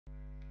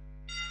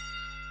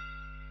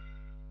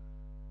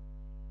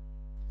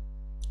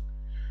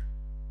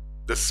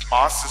This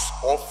Mass is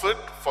offered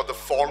for the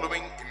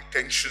following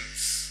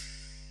intentions.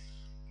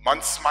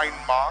 Month's Mind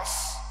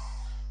Mass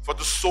for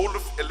the soul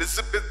of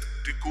Elizabeth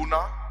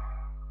Diguna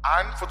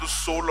and for the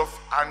soul of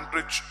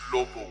Andrich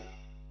Lobo.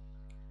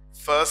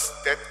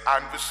 First death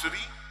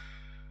anniversary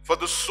for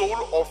the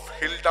soul of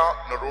Hilda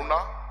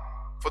Narona,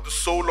 for the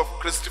soul of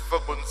Christopher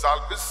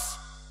Gonzalez,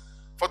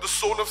 for the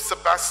soul of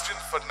Sebastian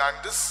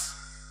Fernandez,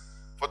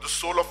 for the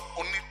soul of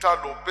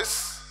Unita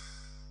Lopez,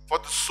 for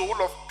the soul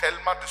of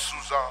Thelma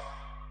D'Souza,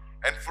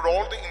 and for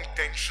all the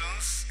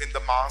intentions in the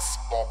Mass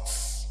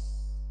box.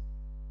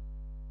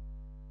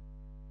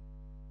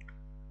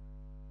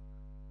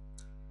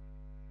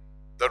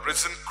 The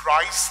risen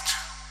Christ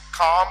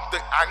calmed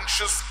the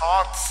anxious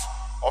hearts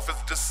of his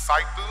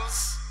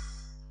disciples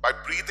by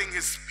breathing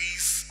his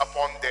peace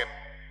upon them.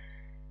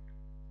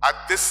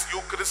 At this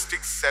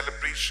Eucharistic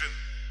celebration,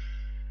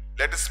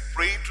 let us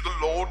pray to the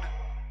Lord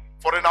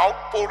for an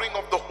outpouring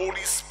of the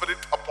Holy Spirit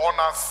upon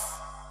us,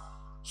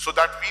 so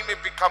that we may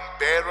become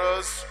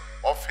bearers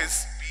of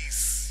his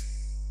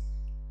peace.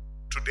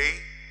 Today,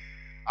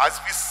 as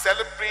we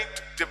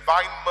celebrate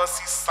Divine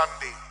Mercy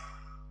Sunday,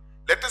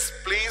 let us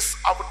place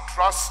our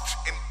trust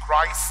in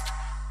Christ's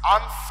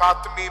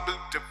unfathomable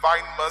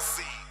divine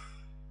mercy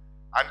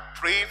and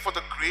pray for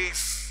the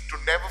grace to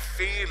never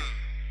fail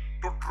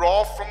to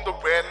draw from the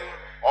well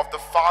of the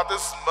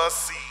Father's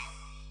mercy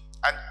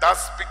and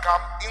thus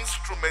become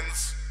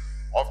instruments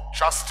of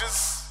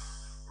justice,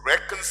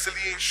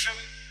 reconciliation,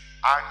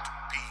 and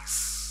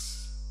peace.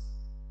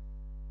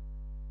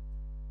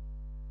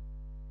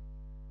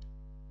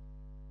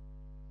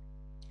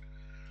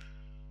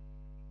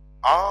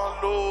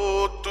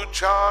 आलो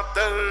तुझा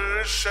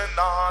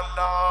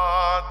दर्शनाला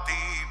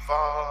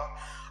देवा,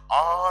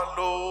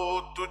 आलो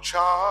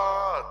तुझा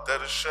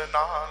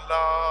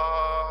दर्शनाला,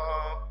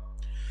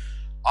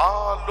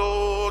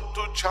 आलो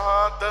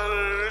तुझा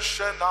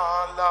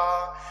दर्शनाला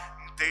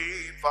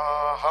देवा,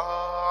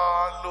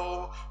 आलो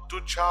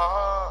तुझा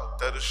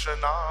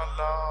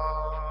दर्शनाला.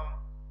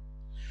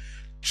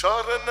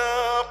 चरण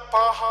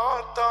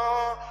पाहता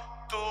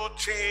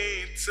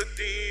तुझेच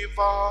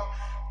देवा,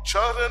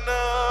 चरण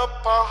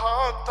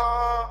पाहता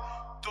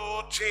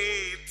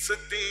तुझेच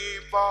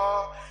देवा,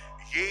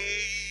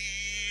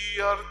 येई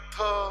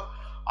अर्थ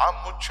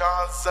आमच्या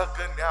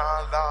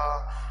जगण्याला,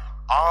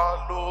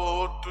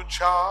 आलो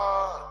तुझ्या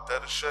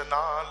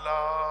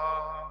दर्शनाला,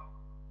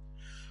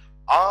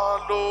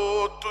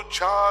 आलो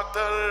तुझ्या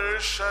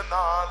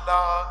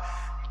दर्शनाला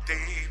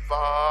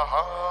देवा,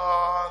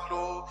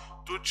 आलो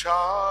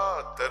तुझ्या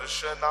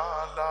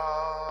दर्शनाला,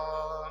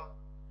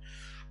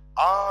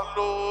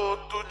 आलो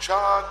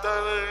तुझ्या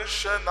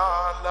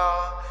दर्शनाला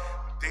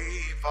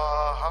देवा,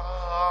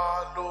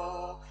 आलो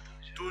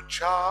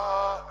तुझ्या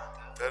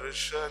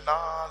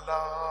दर्शनाला.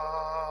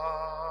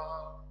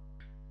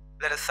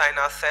 Let us sign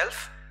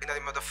ourselves in the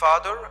name of the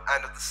Father,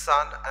 and of the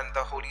Son, and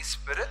the Holy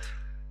Spirit.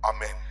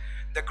 Amen.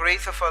 The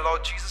grace of our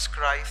Lord Jesus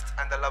Christ,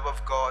 and the love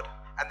of God,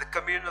 and the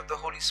communion of the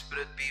Holy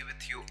Spirit be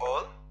with you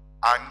all.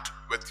 And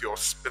with your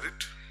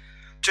spirit.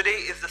 Today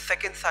is the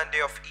second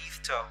Sunday of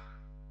Easter.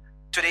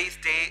 Today's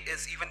day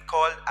is even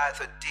called as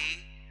a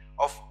day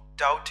of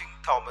doubting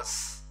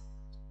Thomas.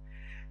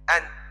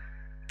 And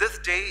this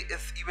day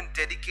is even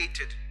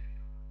dedicated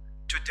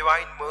to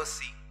Divine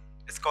Mercy.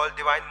 It's called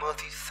Divine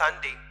Mercy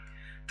Sunday.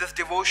 This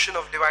devotion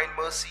of Divine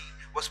Mercy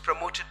was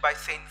promoted by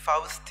Saint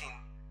Faustin,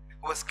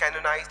 who was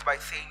canonized by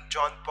Saint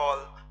John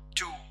Paul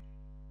II.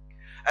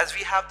 As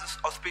we have these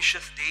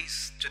auspicious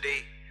days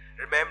today,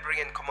 remembering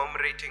and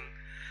commemorating,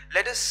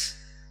 let us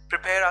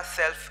prepare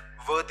ourselves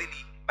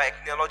worthily by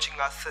acknowledging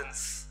our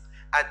sins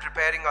and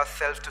preparing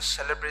ourselves to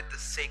celebrate the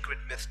sacred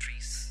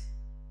mysteries.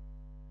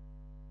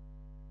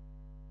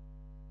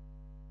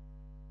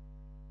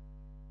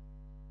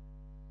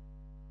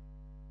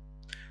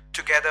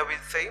 Together we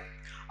say,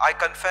 I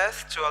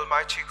confess to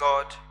Almighty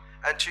God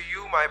and to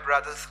you, my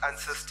brothers and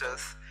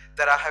sisters,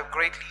 that I have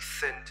greatly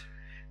sinned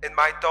in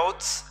my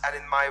thoughts and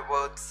in my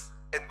words,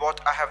 in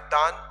what I have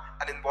done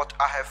and in what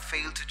I have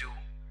failed to do,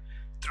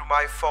 through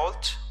my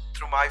fault,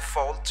 through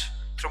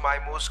my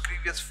most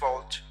grievous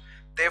fault.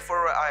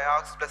 Therefore I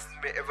ask Blessed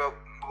ever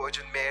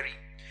Virgin Mary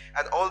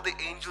and all the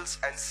angels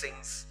and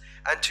saints,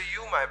 and to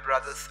you, my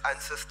brothers and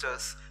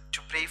sisters,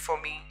 to pray for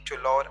me to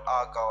Lord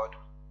our God.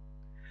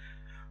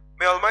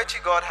 May Almighty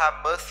God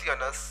have mercy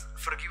on us,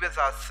 forgive us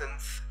our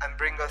sins, and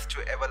bring us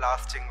to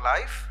everlasting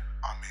life.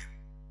 Amen.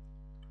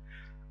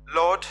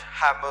 Lord,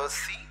 have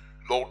mercy.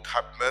 Lord,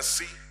 have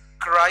mercy.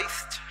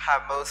 Christ,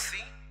 have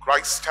mercy.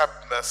 Christ, have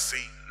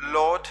mercy.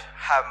 Lord,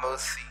 have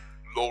mercy.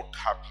 Lord,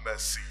 have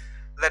mercy.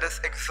 Let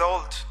us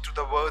exalt to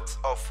the words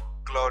of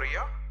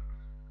Gloria.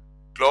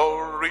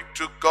 Glory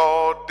to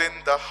God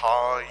in the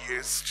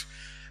highest,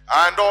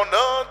 and on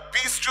earth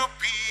peace to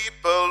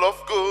people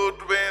of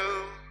good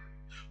will.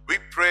 We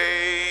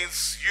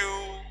praise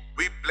you,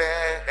 we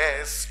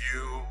bless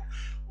you,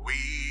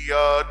 we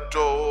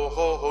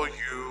adore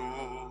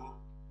you.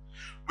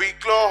 We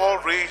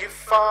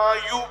glorify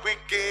you, we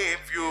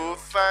give you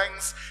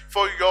thanks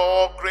for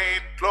your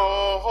great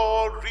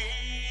glory.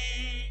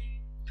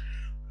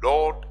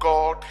 Lord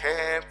God,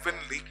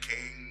 heavenly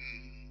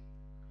King,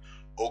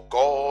 O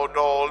God,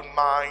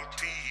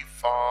 almighty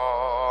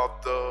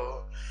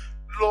Father,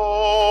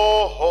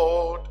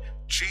 Lord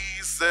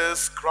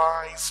Jesus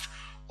Christ,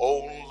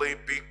 only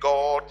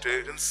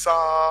begotten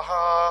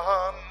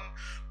Son,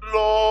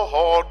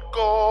 Lord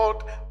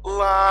God,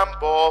 Lamb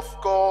of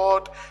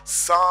God,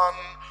 Son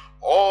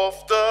of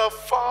the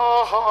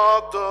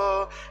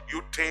Father,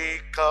 you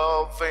take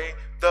away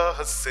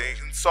the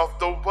sins of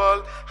the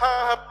world,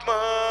 have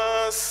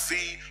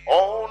mercy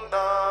on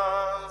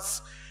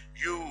us.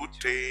 You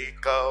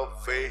take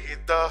away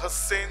the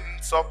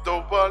sins of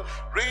the world,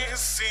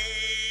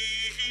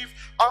 receive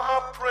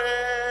our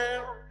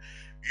prayer.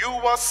 You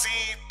are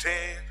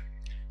seated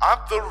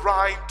at the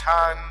right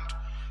hand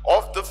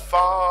of the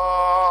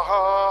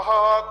Father.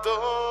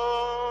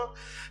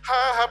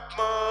 Have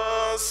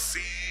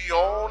mercy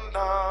on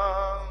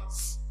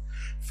us,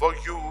 for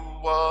you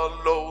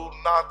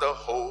alone are the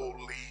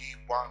Holy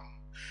One.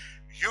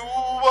 You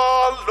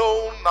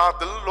alone are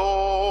the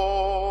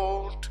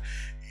Lord.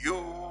 You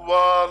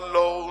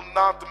alone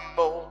are the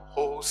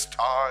Most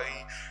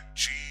High.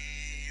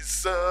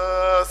 Jesus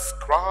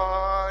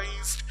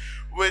Christ,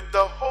 with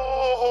the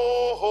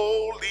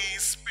Holy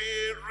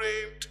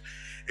Spirit,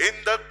 in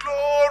the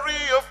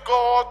glory of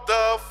God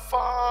the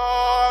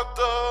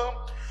Father.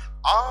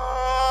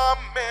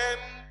 Amen.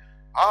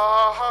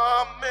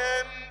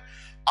 Amen.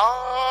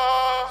 Amen.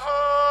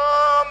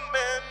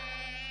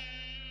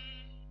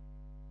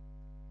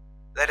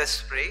 Let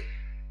us pray.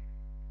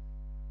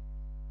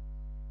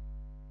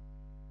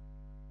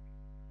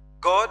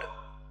 God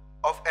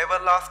of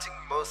everlasting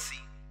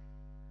mercy,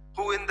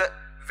 who in the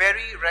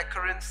very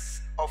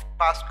recurrence of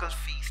Paschal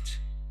feast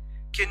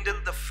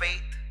kindled the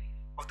faith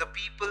of the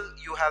people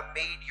you have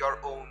made your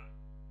own,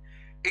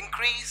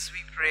 increase,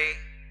 we pray,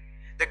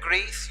 the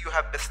grace you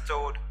have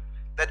bestowed,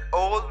 that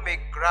all may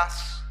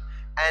grasp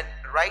and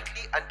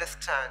rightly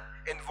understand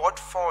in what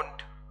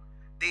font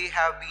they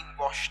have been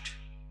washed,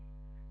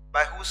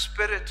 by whose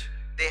Spirit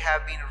they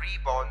have been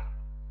reborn,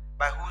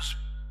 by whose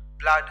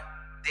blood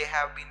they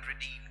have been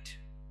redeemed.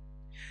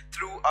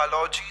 Through our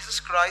Lord Jesus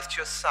Christ,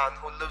 your Son,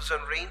 who lives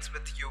and reigns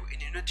with you in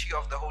unity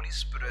of the Holy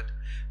Spirit,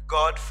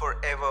 God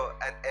forever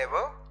and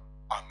ever.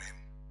 Amen.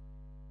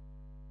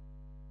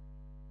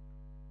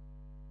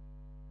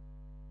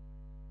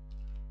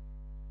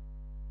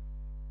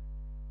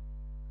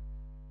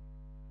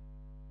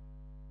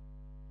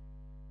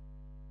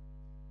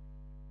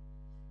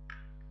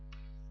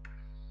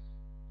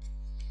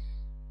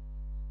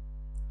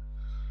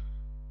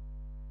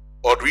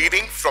 A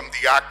reading from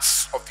the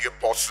Acts of the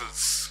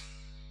Apostles.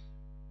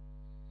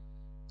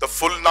 The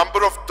full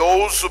number of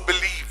those who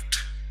believed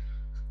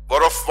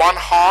were of one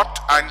heart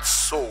and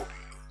soul.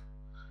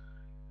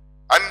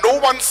 And no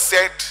one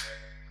said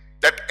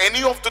that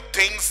any of the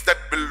things that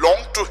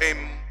belonged to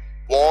him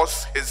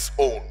was his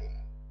own,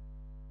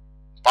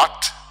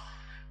 but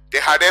they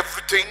had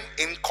everything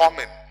in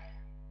common.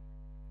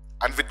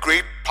 And with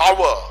great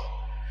power,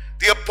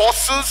 the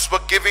apostles were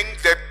giving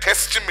their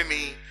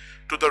testimony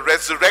to the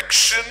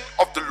resurrection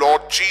of the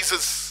Lord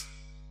Jesus,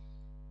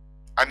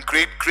 and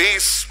great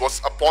grace was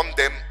upon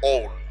them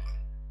all.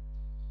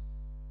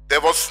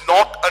 There was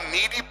not a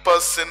needy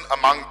person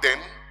among them,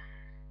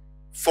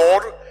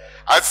 for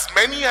as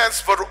many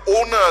as were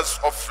owners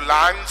of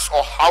lands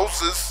or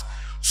houses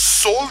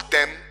sold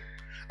them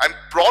and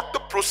brought the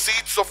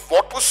proceeds of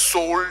what was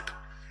sold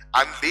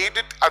and laid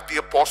it at the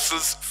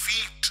apostles'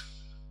 feet,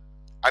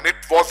 and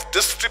it was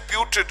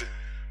distributed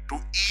to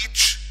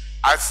each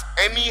as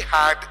any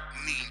had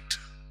need.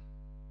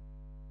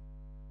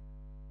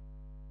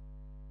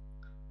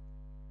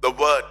 The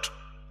word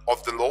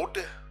of the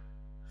Lord.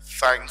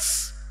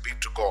 Thanks be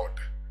to God.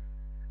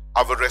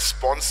 Our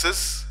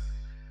responses: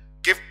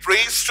 give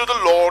praise to the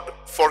Lord,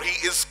 for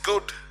he is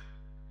good.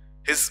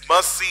 His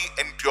mercy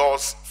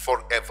endures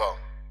forever.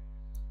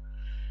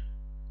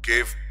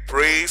 Give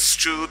praise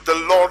to the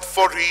Lord,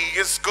 for he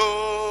is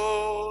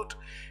good.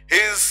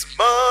 His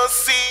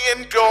mercy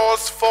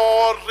endures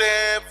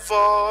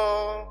forever.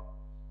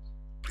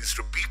 Please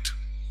repeat.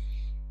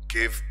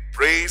 Give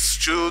praise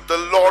to the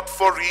Lord,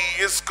 for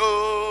he is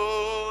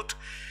good.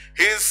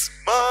 His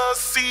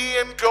mercy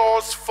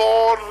endures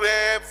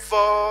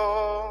forever.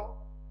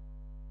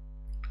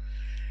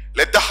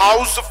 Let the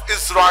house of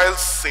Israel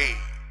say,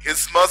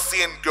 his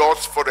mercy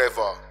endures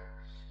forever.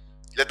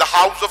 Let the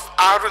house of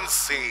Aaron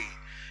say,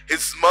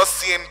 his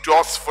mercy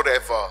endures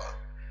forever.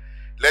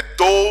 Let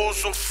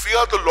those who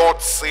fear the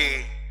Lord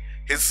say,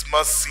 his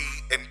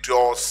mercy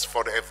endures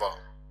forever.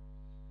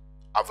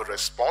 Our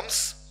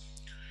response: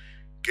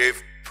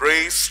 give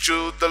praise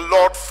to the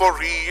Lord, for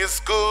he is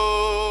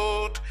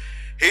good.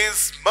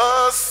 His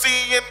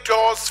mercy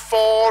endures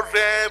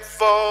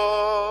forever.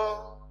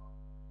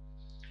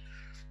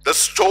 The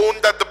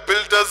stone that the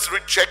builders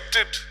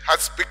rejected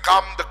has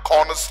become the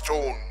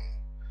cornerstone.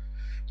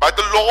 By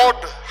the Lord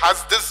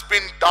has this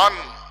been done,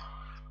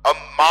 a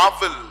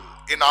marvel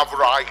in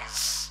our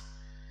eyes.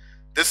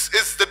 This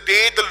is the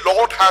day the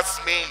Lord has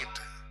made.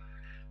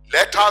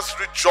 Let us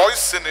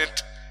rejoice in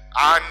it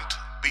and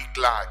be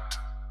glad.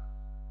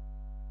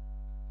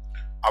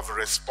 Our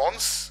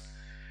response: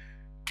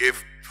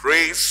 give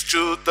praise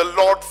to the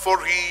Lord,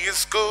 for he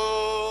is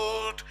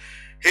good.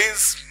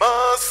 His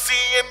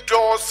mercy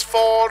endures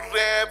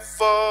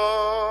forever.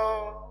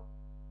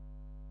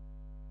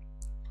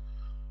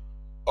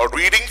 A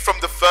reading from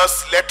the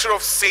first letter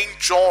of St.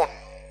 John.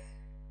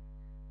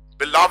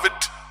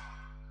 Beloved,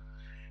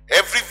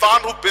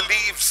 everyone who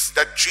believes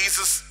that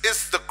Jesus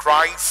is the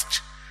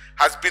Christ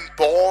has been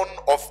born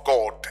of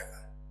God.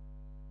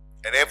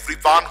 And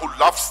everyone who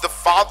loves the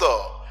Father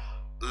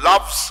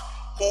loves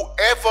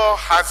whoever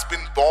has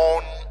been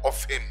born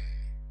of him.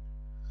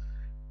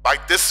 By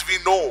this we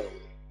know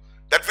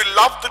that we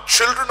love the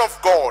children of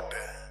God,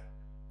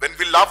 when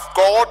we love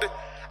God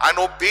and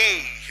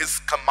obey his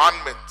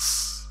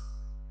commandments.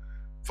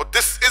 For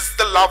this is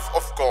the love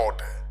of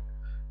God,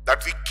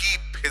 that we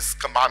keep his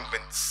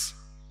commandments.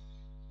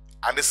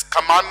 And his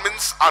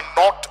commandments are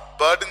not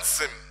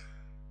burdensome.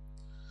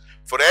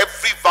 For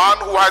everyone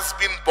who has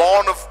been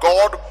born of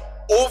God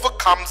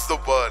overcomes the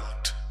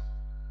world.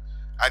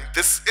 And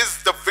this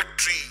is the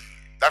victory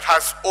that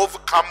has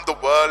overcome the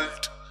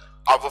world,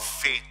 our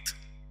faith.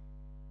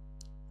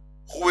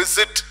 Who is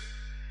it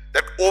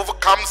that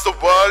overcomes the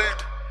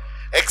world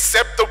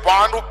except the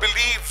one who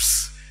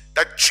believes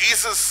that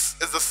Jesus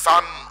is the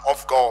Son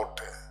of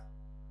God?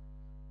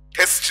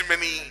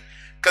 Testimony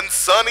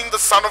concerning the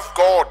Son of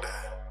God.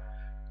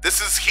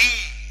 This is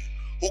he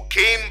who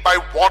came by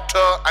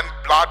water and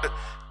blood,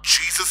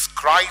 Jesus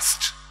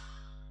Christ.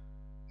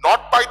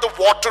 Not by the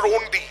water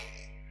only,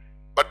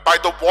 but by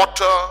the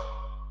water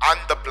and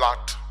the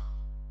blood.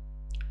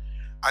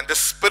 And the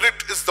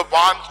Spirit is the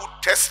one who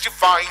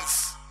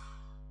testifies,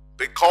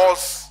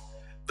 because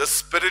the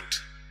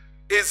Spirit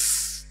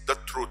is the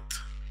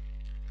truth.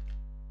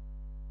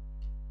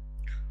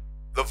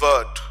 The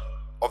word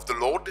of the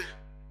Lord.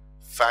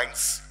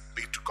 Thanks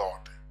be to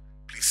God.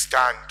 Please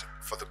stand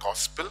for the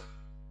gospel.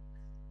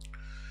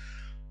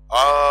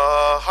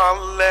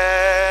 Hallelujah.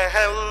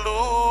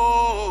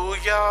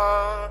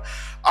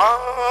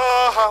 Hallelujah.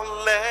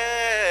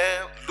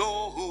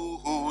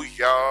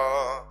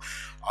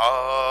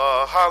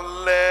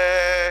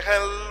 Hallelujah.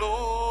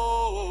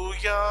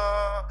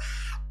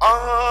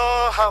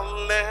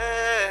 Hallelujah.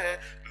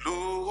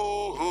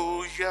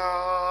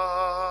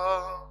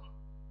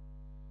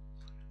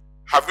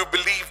 Have you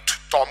believed,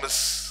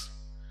 Thomas?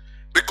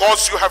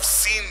 Because you have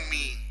seen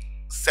me,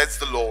 says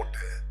the Lord.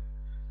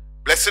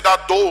 Blessed are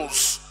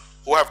those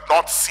who have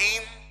not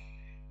seen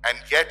and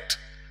yet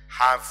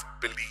have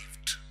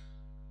believed.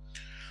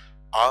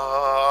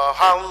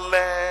 Hallelujah.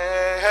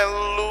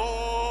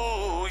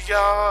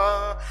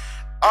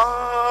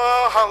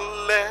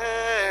 Hallelujah.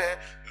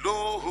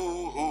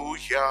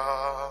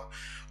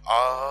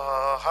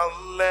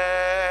 Hallelujah.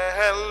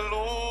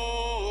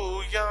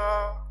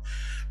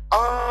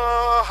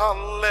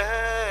 Hallelujah.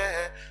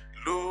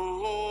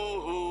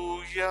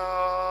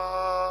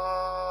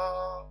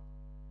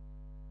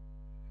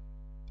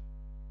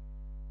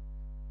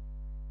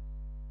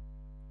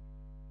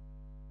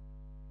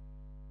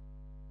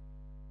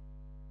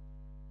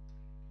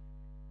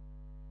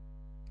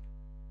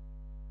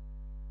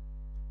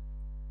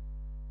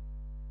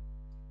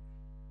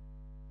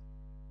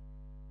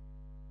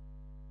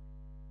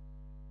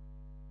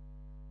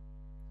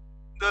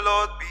 The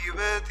Lord be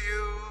with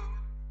you.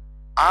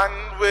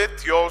 And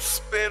with your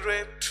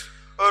spirit.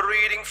 A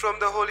reading from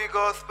the Holy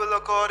Gospel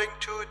according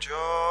to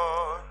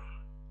John.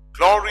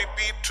 Glory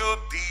be to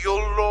thee, O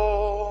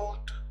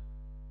Lord.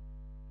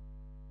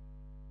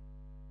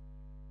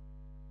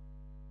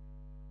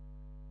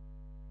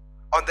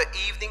 On the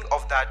evening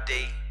of that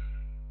day,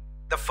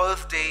 the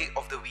first day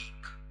of the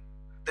week,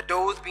 the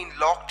doors being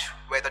locked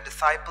where the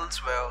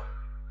disciples were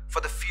for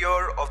the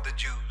fear of the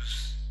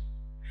Jews,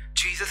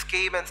 Jesus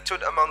came and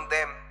stood among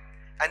them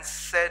and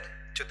said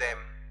to them,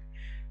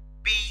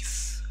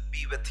 "Peace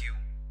be with you."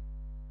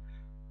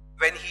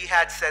 When he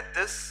had said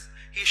this,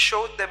 he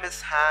showed them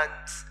his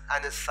hands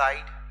and his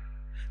side.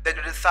 Then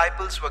the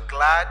disciples were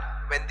glad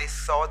when they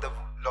saw the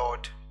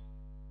Lord.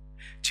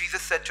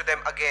 Jesus said to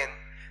them again,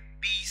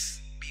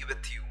 "Peace be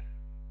with you.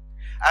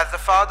 As the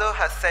Father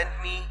has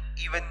sent me,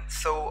 even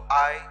so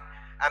I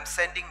am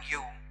sending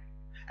you."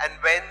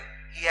 And when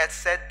he had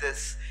said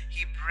this,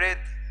 he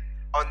breathed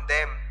on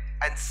them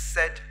and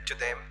said to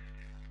them,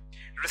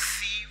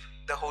 "Receive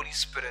the Holy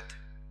Spirit.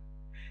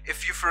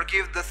 If you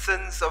forgive the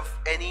sins of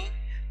any,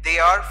 they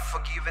are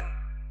forgiven.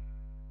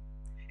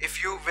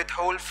 If you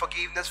withhold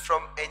forgiveness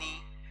from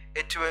any,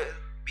 it will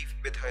be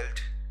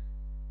withheld."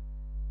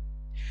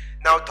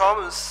 Now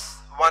Thomas,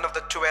 one of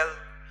the 12,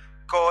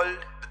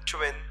 called the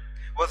twin,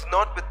 was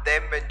not with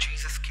them when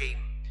Jesus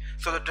came.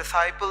 So the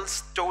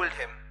disciples told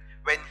him,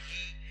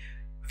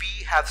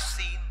 "We have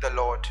seen the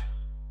Lord."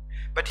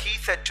 But he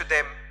said to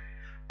them,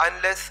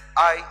 "Unless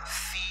I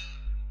see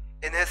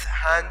in his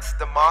hands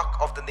the mark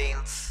of the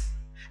nails,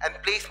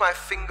 and place my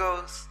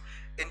fingers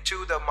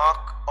into the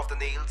mark of the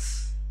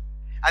nails,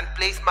 and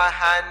place my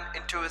hand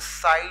into his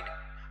side,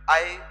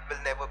 I will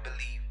never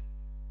believe."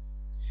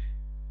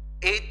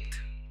 8th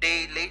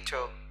day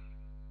later,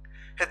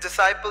 His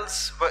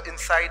disciples were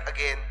inside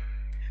again,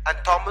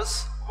 and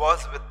Thomas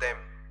was with them.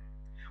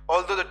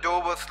 Although the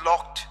door was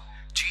locked,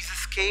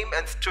 Jesus came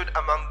and stood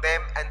among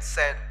them and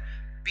said,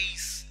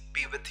 "Peace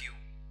be with you."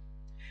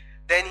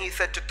 Then he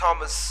said to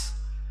Thomas,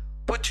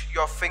 "Put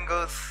your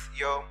fingers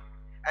here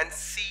and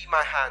see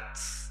my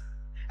hands,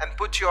 and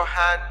put your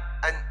hand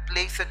and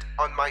place it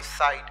on my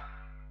side.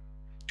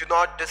 Do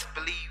not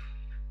disbelieve,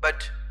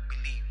 but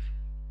believe."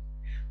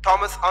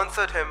 Thomas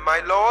answered him, "My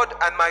Lord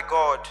and my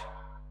God."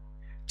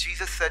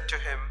 Jesus said to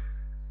him,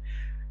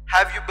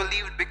 "Have you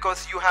believed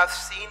because you have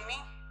seen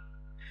me?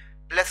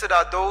 Blessed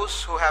are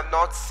those who have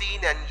not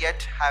seen and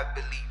yet have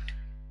believed."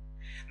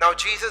 Now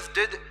Jesus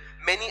did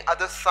many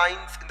other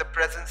signs in the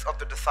presence of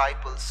the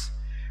disciples,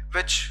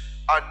 which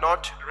are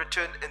not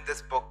written in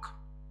this book.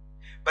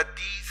 But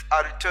these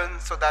are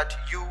written so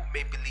that you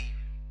may believe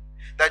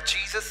that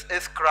Jesus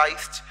is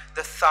Christ,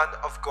 the Son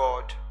of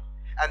God,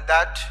 and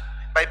that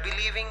by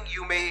believing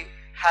you may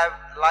have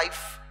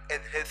life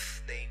in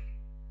his name.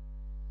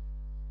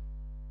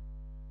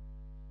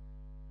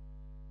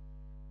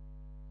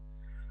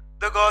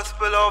 The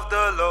Gospel of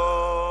the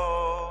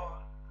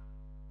Lord.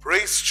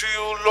 Praise to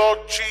you,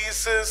 Lord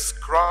Jesus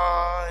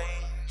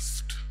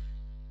Christ.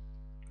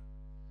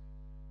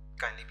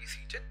 Kindly be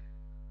seated.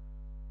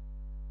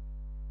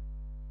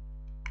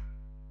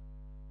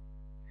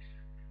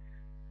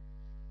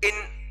 In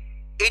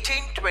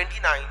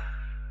 1829,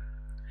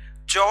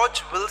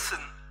 George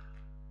Wilson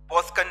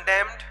was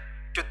condemned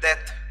to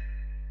death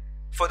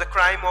for the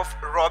crime of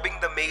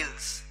robbing the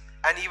mails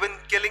and even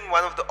killing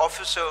one of the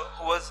officers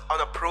who was on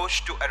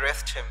approach to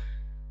arrest him.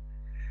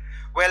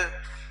 Well,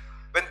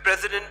 when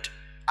President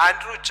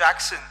Andrew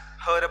Jackson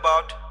heard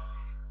about,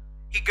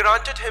 he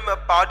granted him a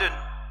pardon,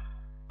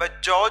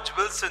 but George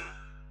Wilson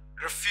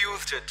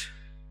refused it.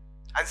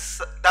 And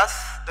thus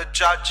the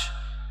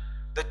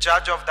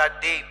judge of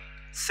that day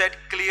said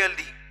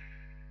clearly,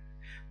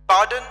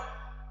 pardon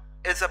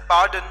is a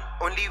pardon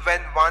only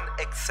when one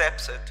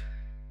accepts it.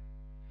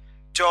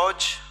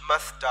 George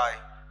must die.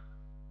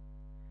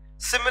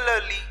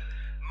 Similarly,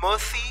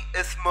 mercy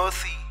is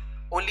mercy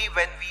only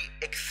when we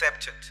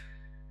accept it.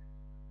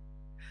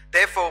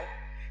 Therefore,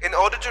 in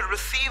order to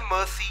receive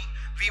mercy,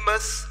 we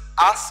must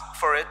ask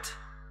for it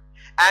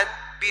and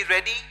be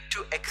ready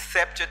to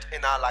accept it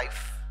in our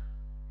life.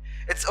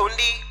 It's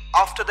only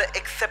after the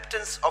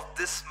acceptance of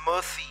this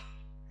mercy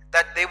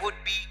that there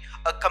would be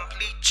a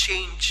complete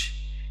change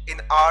in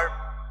our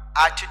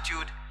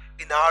attitude,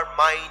 in our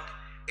mind,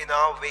 in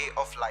our way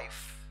of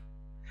life.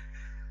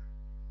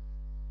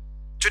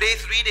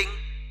 Today's reading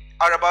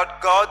are about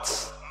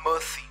God's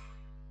mercy.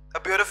 A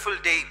beautiful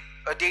day,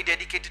 a day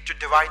dedicated to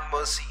divine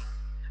mercy.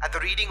 And the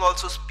reading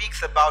also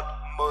speaks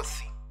about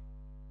mercy.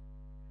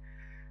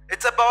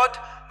 It's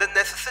about the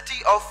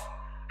necessity of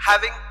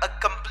having a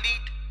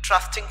complete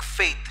trusting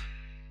faith.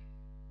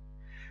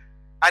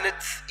 And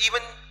it's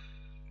even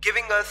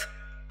giving us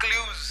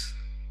clues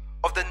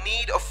of the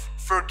need of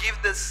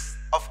forgiveness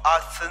of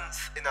our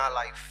sins in our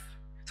life.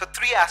 So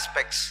three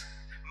aspects: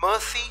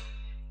 mercy,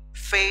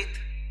 faith,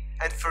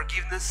 and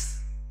forgiveness,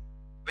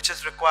 which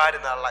is required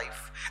in our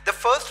life. The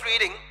first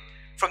reading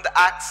from the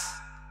Acts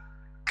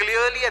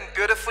clearly and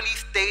beautifully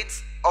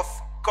states of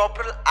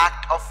corporal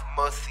act of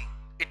mercy.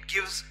 It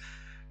gives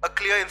a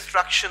clear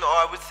instruction, or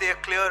I would say a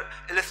clear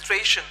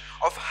illustration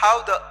of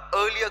how the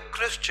earlier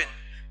Christian,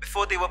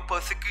 before they were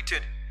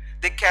persecuted,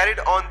 they carried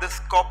on this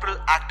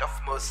corporal act of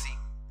mercy.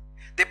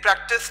 They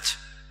practiced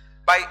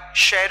by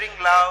sharing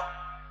love,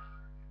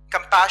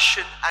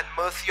 compassion, and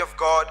mercy of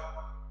God,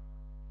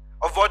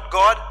 of what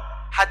God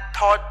had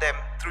taught them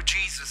through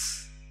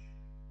Jesus,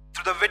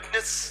 through the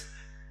witness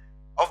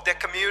of their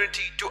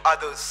community to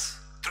others,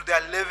 through their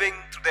living,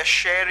 through their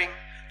sharing,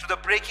 through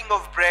the breaking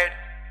of bread,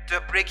 to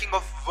the breaking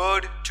of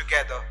word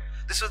together.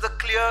 This was a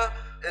clear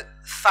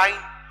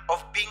sign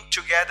of being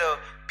together,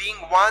 being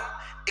one,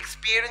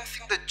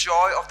 experiencing the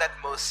joy of that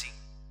mercy.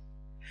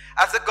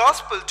 As the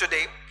gospel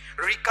today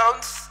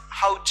recounts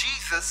how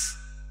Jesus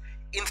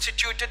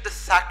instituted the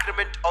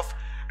sacrament of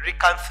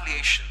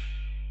reconciliation.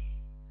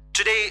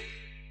 Today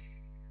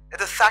is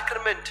the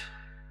sacrament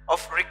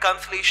of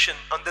reconciliation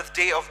on this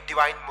day of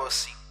divine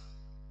mercy.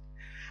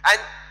 And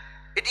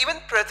it even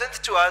presents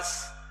to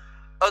us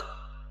a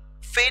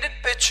faded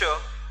picture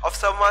of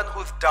someone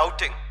who's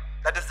doubting,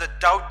 that is the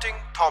doubting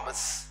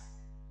Thomas.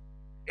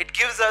 It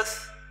gives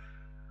us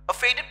a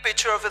faded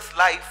picture of his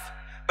life,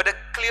 but a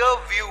clear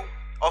view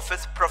of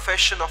his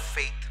profession of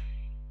faith.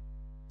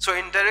 So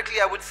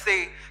indirectly, I would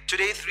say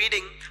today's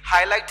reading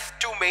highlights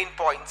two main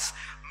points: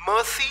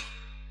 mercy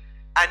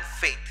and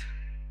faith.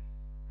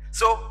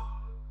 So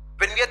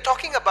when we are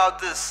talking about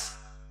this,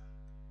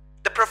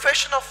 the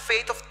profession of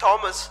faith of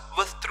Thomas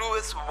was through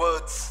his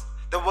words,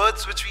 the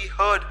words which we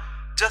heard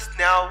just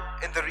now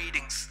in the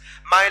readings.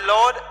 My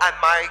Lord and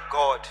my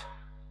God.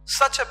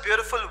 Such a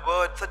beautiful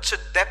word, such a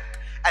depth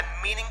and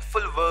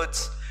meaningful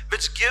words,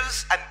 which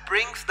gives and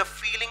brings the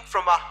feeling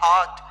from our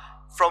heart,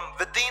 from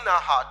within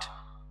our heart,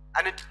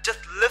 and it just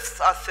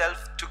lifts ourselves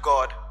to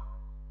God.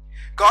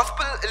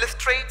 Gospel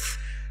illustrates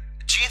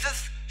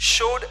Jesus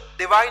showed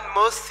divine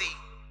mercy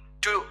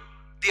to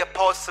the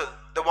apostle,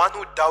 the one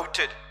who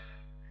doubted.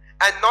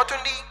 And not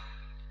only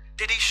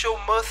did he show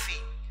mercy,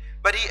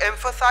 but he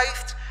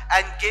emphasized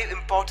and gave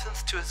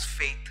importance to his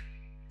faith,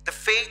 the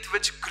faith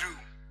which grew.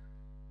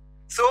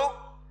 So,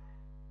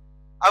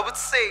 I would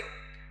say,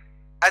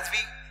 as we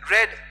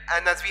read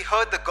and as we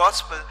heard the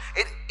gospel,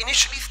 it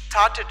initially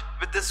started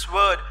with this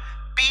word,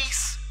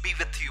 peace be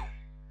with you.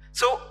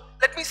 So,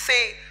 let me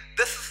say,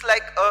 this is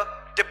like a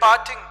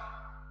departing,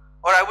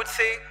 or I would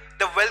say,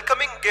 the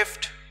welcoming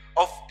gift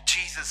of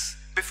Jesus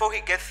before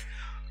he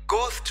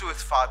goes to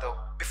his Father,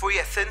 before he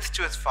ascends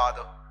to his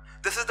Father.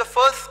 This is the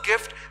first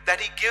gift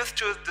that he gives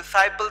to his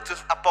disciples,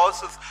 his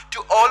apostles,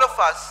 to all of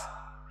us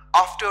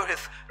after his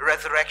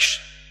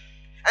resurrection.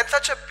 And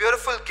such a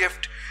beautiful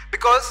gift,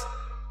 because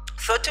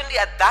certainly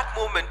at that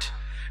moment,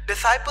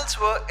 disciples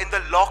were in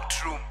the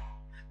locked room.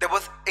 There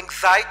was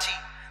anxiety,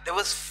 there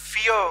was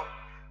fear,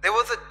 there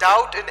was a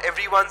doubt in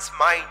everyone's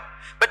mind.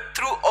 But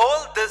through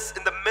all this,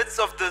 in the midst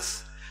of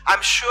this,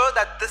 I'm sure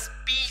that this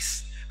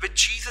peace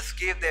which Jesus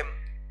gave them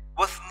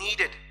was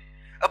needed.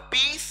 A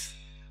peace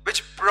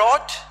which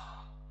brought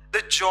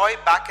the joy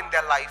back in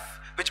their life,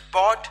 which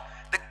brought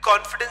the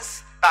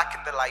confidence back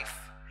in their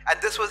life. And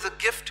this was a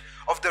gift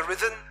of the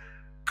risen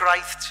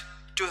Christ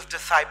to his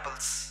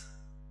disciples.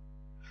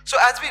 So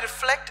as we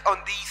reflect on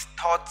these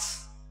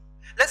thoughts,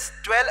 let's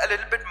dwell a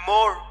little bit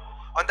more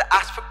on the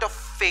aspect of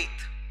faith,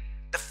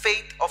 the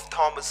faith of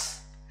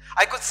Thomas.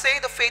 I could say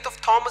the faith of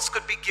Thomas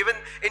could be given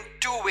in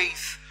two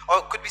ways,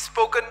 or could be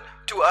spoken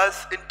to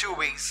us in two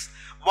ways.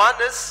 One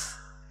is,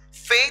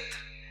 faith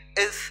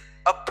is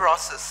a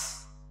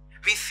process.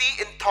 We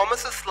see in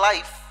Thomas's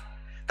life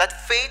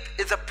that faith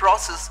is a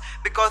process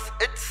because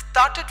it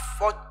started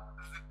what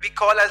we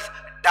call as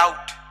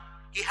doubt.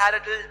 He had a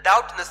little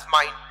doubt in his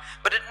mind,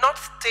 but it did not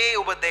stay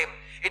over there.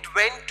 It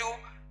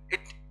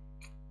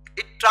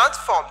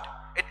transformed.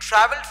 It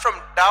traveled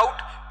from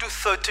doubt to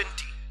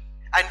certainty,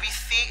 and we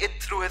see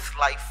it through his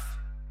life.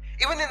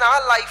 Even in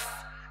our life,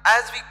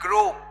 as we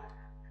grow,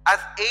 as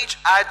age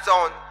adds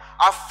on,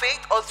 our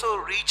faith also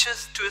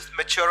reaches to its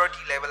maturity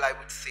level, I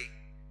would say.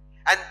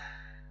 And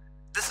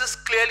this is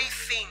clearly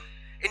seen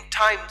in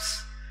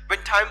times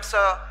when times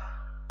are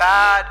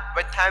bad,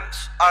 when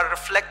times are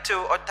reflective,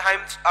 or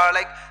times are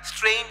like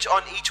strange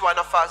on each one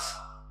of us.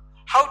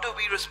 How do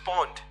we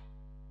respond?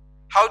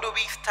 How do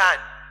we stand?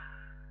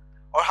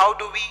 Or how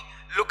do we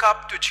look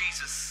up to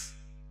Jesus?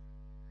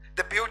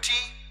 The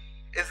beauty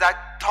is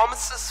that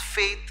Thomas's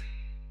faith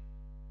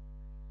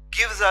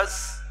gives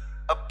us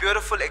a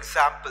beautiful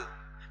example,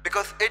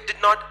 because it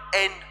did not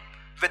end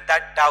with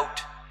that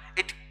doubt.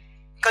 It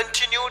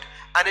continued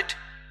and it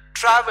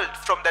traveled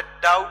from that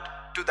doubt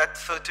to that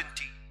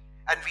certainty.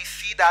 And we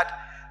see that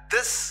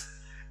this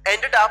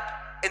ended up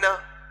in a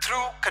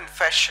true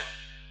confession.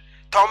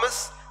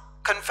 Thomas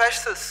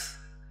confesses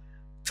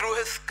through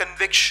his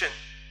conviction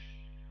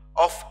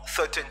of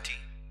certainty,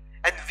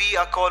 and we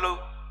are called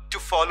to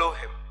follow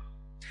him.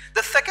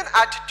 The second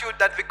attitude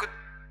that we could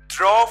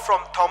draw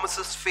from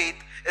Thomas's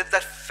faith is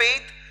that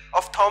faith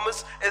of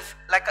Thomas is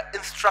like an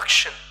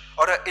instruction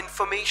or an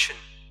information.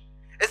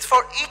 It's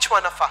for each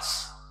one of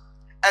us.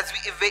 As we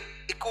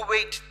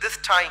equate this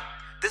time,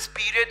 this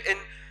period in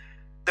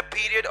the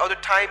period or the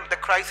time, the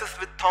crisis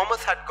with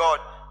Thomas had gone,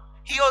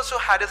 he also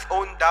had his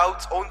own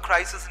doubts, own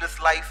crisis in his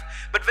life.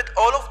 But with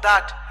all of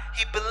that,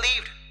 he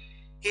believed,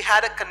 he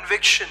had a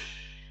conviction,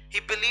 he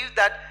believed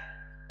that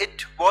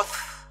it was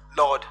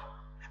Lord.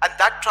 And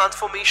that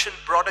transformation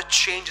brought a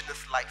change in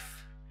his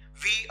life.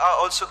 We are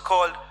also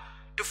called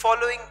to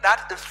following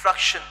that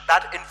instruction,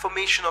 that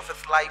information of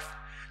his life,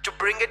 to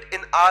bring it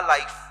in our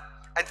life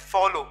and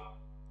follow,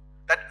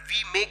 that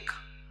we make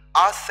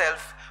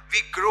ourselves, we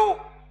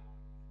grow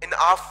in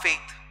our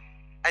faith,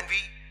 and we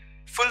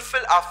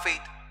fulfill our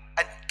faith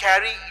and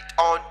carry it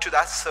on to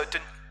that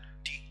certainty,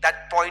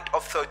 that point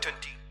of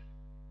certainty.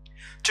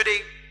 Today,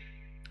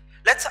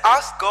 let's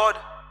ask God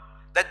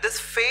that this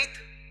faith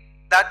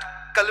that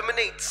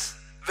culminates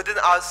within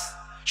us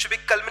should be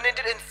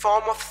culminated in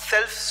form of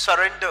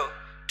self-surrender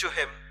to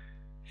Him.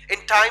 In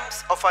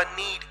times of our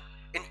need,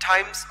 in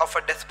times of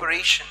our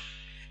desperation,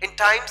 in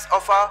times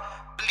of our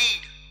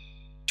plead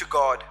to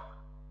God.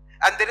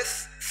 And there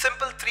is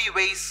simple three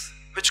ways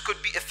which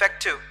could be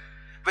effective,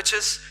 which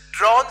is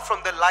drawn from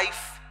the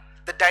life,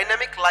 the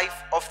dynamic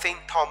life of Saint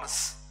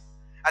Thomas.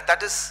 And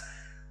that is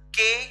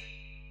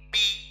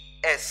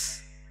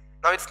KPS.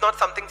 Now it's not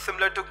something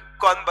similar to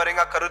Kaun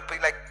Barenga Karut Pai,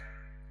 like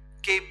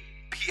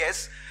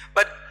KPS,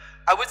 but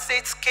I would say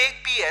it's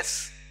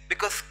KPS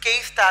because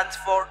K stands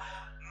for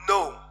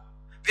know.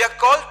 We are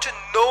called to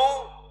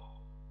know,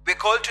 we are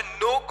called to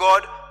know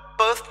God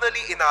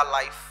personally in our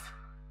life.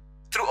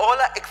 Through all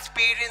our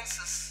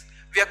experiences,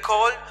 we are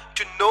called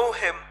to know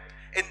Him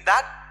in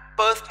that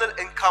personal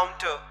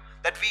encounter,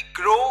 that we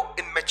grow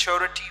in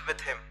maturity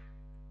with Him.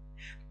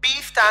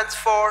 P stands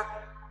for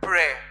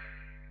prayer.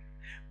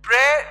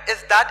 Prayer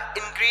is that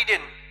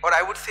ingredient, or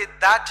I would say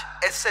that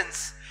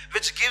essence,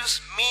 which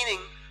gives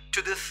meaning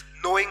to this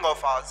knowing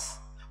of ours.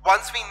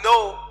 Once we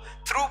know,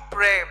 through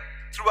prayer,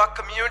 through our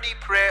community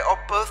prayer or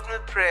personal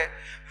prayer,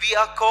 we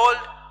are called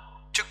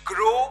to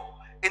grow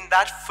in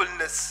that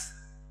fullness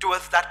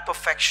towards that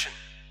perfection.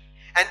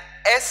 And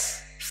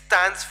S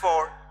stands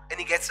for,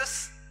 any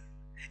guesses?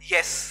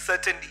 Yes,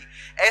 certainly.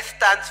 S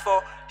stands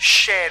for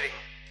sharing.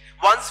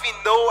 Once we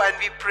know and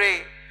we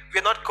pray, we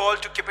are not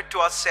called to keep it to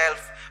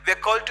ourselves. We are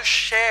called to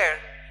share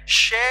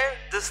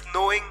this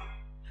knowing,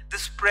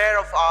 this prayer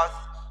of ours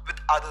with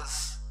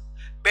others.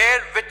 Bear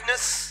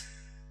witness,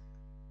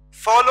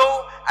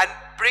 follow and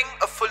bring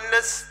a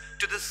fullness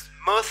to this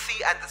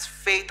mercy and this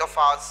faith of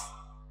ours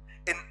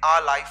in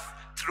our life,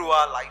 through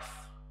our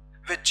life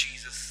with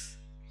Jesus.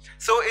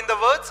 So in the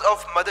words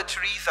of Mother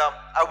Teresa,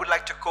 I would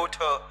like to quote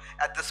her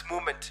at this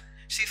moment.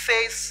 She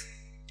says,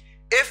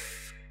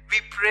 if we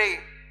pray,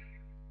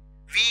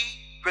 we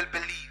will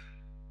believe.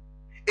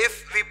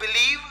 If we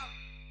believe,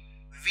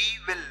 we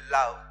will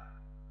love.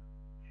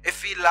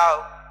 If we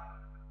love,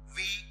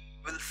 we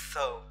will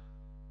serve.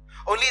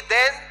 Only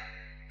then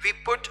we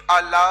put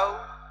our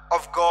love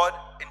of God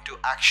into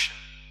action.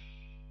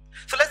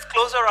 So let's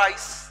close our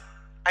eyes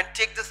and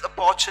take this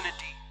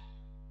opportunity.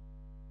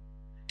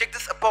 Take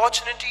this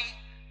opportunity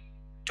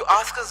to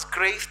ask us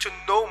grace to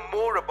know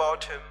more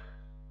about Him.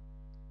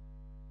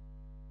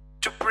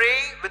 To pray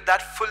with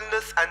that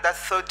fullness and that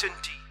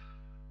certainty,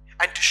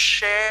 and to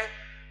share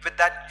with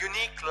that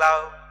unique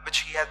love which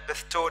He has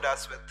bestowed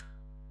us with.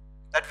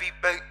 That we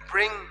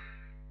bring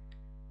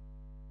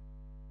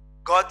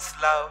God's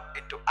love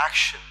into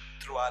action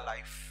through our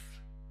life.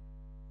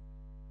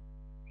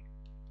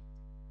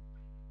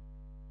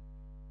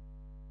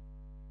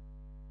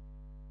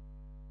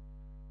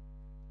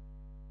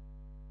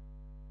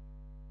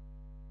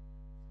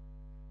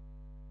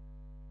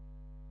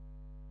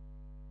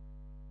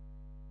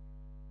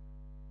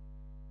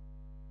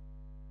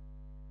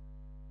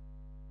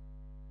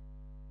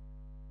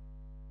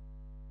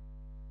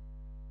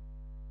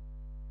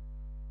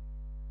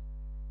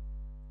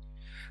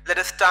 Let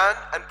us stand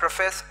and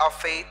profess our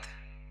faith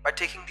by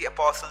taking the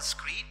Apostles'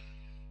 Creed.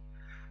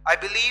 I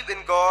believe in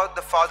God,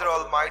 the Father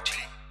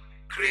Almighty,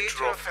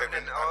 creator of heaven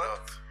and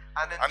earth,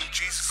 and in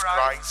Jesus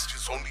Christ,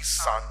 His only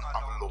Son,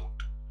 our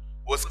Lord,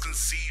 who was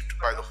conceived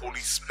by the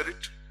Holy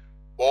Spirit,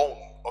 born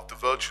of the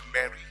Virgin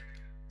Mary,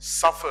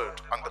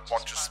 suffered under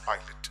Pontius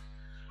Pilate,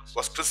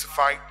 was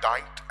crucified,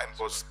 died, and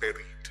was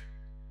buried.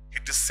 He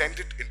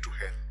descended into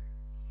hell.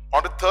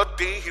 On the third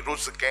day He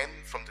rose again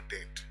from the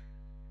dead.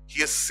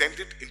 He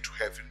ascended into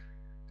heaven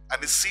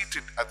and is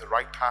seated at the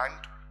right hand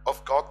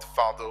of God the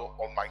Father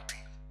Almighty.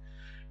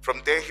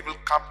 From there He will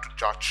come to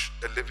judge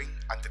the living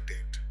and the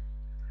dead.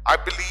 I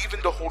believe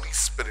in the Holy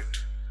Spirit,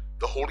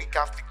 the Holy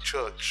Catholic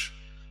Church,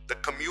 the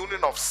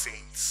communion of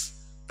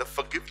saints, the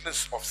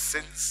forgiveness of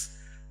sins,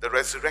 the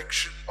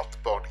resurrection of the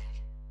body,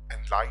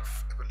 and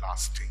life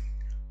everlasting.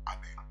 Amen.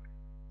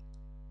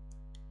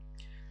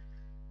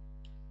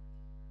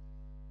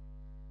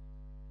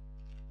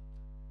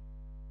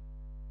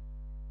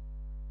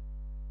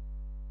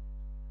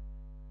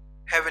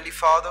 Heavenly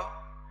Father,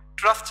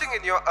 trusting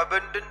in your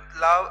abundant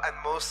love and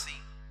mercy,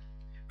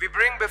 we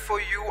bring before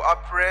you our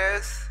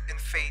prayers in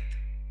faith.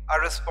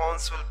 Our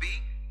response will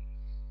be,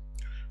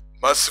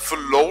 Merciful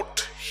Lord,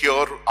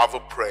 hear our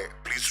prayer.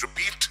 Please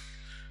repeat.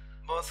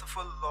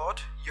 Merciful Lord,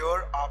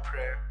 hear our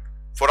prayer.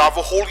 For our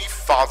Holy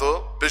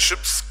Father,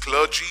 bishops,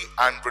 clergy,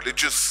 and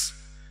religious,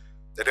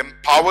 that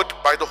empowered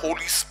by the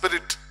Holy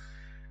Spirit,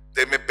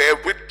 they may bear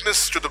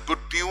witness to the good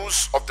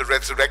news of the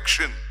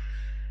resurrection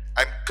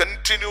and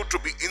continue to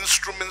be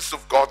instruments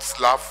of God's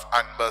love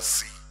and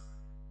mercy.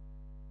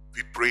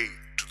 We pray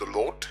to the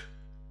Lord.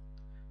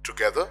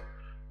 Together,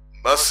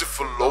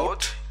 Merciful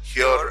Lord,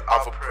 hear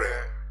our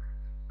prayer.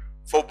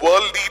 For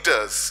world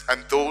leaders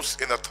and those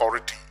in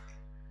authority,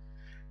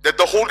 that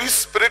the Holy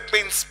Spirit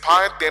may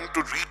inspire them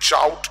to reach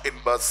out in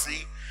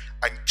mercy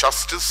and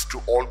justice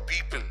to all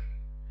people,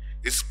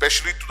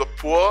 especially to the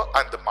poor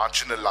and the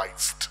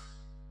marginalized.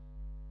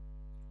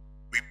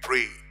 We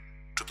pray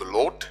to the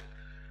Lord.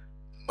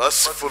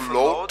 Merciful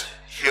Lord,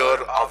 hear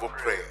our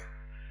prayer.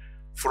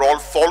 For all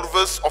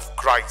followers of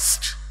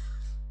Christ,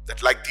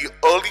 that like the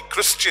early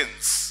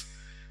Christians,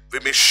 we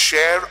may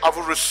share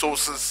our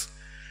resources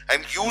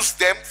and use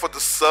them for the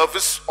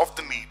service of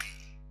the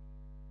needy.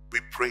 We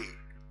pray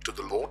to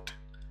the Lord.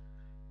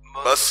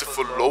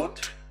 Merciful Lord,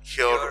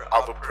 hear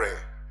our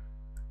prayer.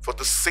 For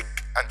the sick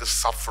and the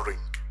suffering,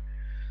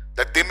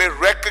 that they may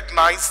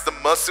recognize the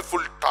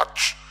merciful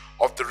touch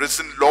of the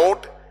risen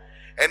Lord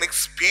and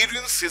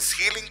experience His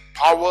healing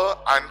power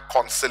and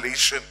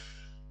consolation.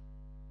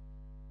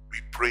 We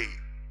pray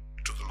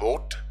to the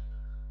Lord.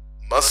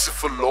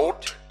 Merciful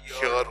Lord,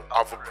 hear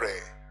our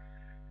prayer.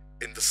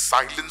 In the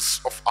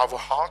silence of our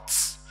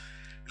hearts,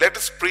 let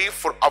us pray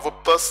for our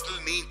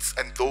personal needs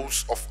and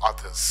those of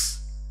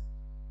others.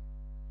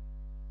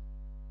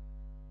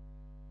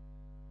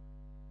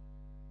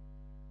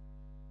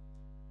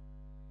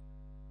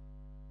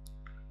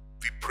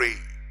 We pray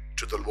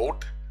to the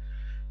Lord.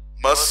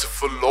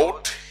 Merciful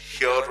Lord,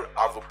 hear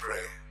our prayer.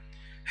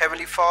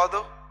 Heavenly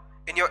Father,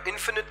 in your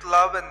infinite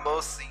love and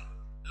mercy,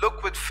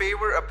 look with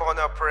favor upon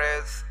our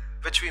prayers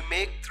which we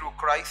make through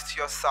Christ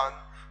your Son,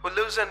 who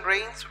lives and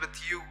reigns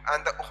with you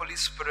and the Holy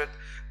Spirit,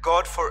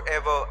 God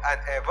forever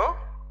and ever.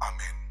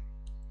 Amen.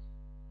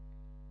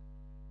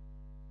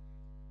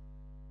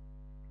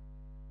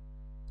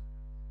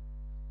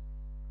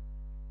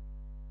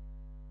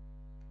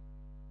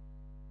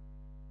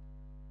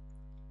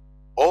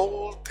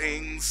 All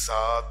things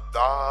are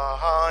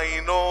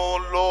thine, O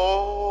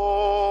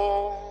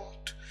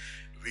Lord.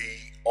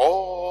 We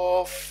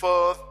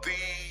offer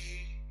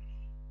thee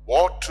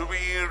what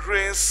we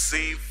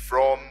receive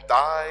from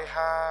thy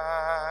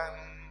hand.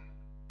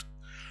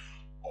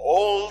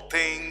 All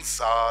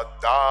things are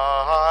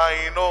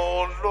thine,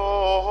 O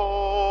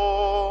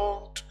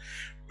Lord.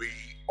 We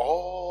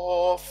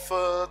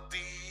offer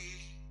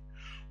thee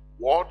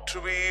what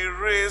we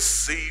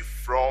receive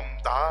from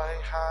thy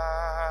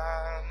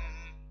hand.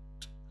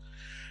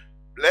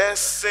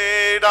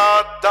 Blessed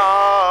art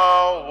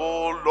thou,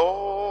 O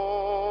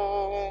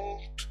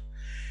Lord,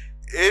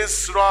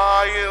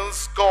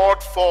 Israel's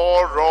God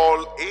for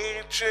all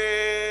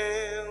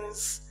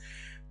ages.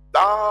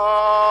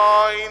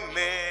 Thine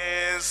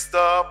is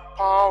the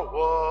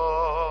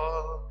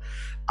power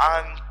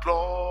and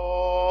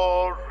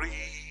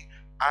glory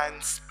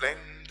and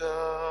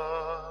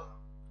splendor.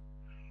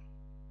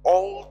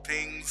 All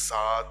things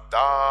are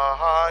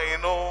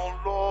thine, O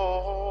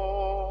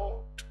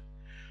Lord.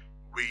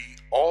 We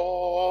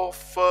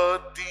offer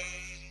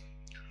thee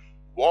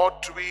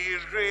what we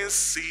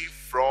receive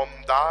from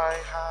thy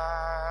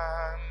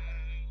hand.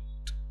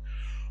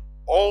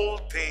 All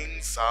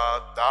things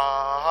are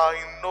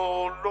thine,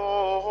 O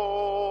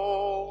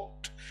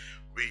Lord.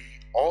 We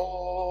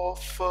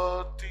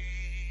offer thee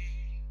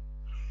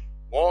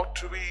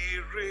what we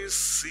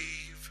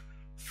receive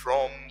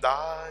from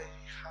thy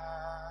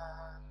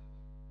hand.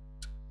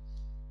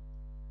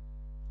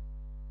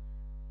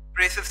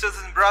 Pray, sisters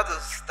and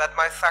brothers, that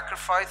my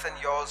sacrifice and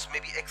yours may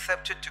be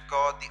accepted to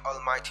God the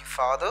Almighty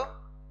Father.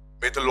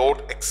 May the Lord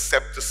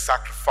accept the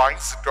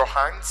sacrifice at your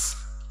hands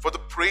for the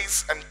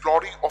praise and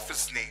glory of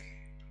his name,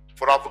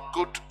 for our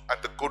good and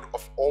the good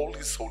of all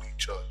his holy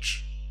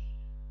church.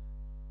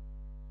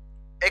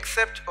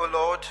 Accept, O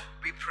Lord,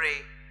 we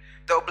pray,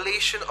 the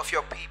oblation of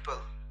your people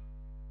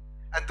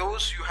and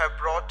those you have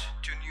brought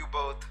to new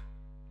birth,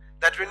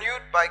 that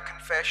renewed by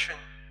confession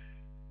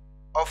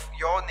of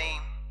your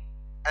name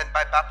and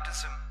by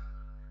baptism,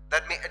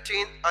 that may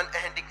attain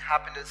unending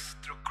happiness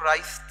through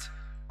Christ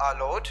our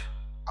Lord.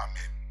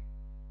 Amen.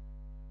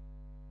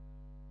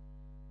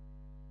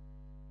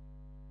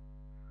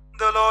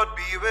 The Lord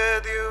be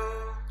with you.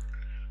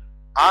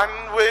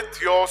 And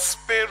with your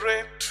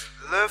spirit,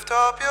 Lift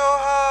up your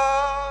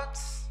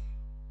hearts.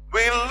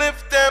 we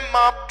lift them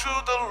up to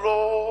the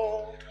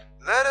Lord.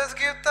 Let us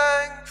give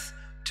thanks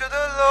to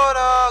the Lord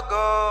our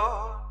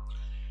God.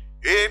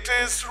 It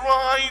is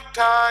right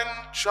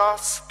and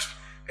just.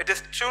 It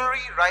is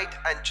truly right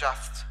and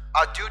just,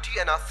 our duty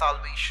and our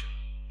salvation,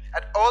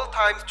 at all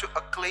times to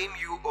acclaim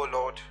you, O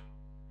Lord.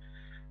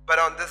 But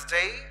on this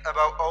day,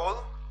 above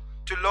all,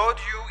 to laud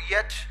you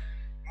yet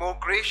more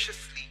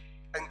graciously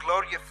and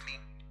gloriously,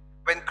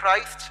 when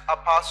Christ, our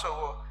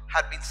Passover,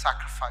 had been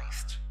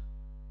sacrificed.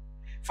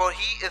 For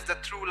he is the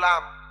true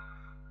Lamb,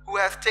 who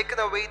has taken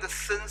away the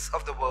sins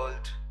of the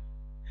world.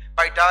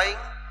 By dying,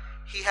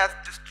 he has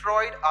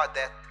destroyed our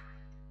death,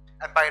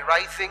 and by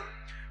rising,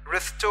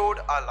 restored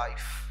our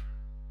life.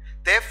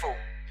 Therefore,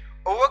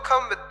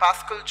 overcome with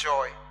paschal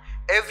joy,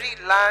 every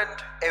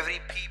land, every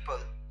people,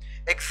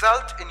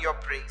 exult in your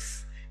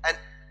praise, and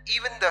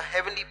even the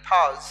heavenly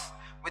powers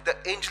with the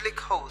angelic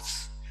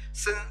hosts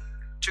sing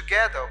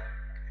together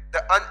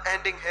the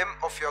unending hymn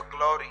of your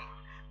glory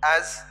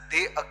as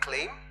they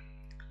acclaim.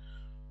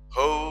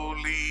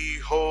 Holy,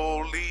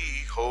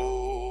 holy,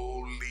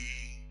 holy,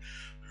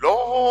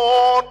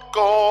 Lord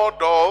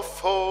God of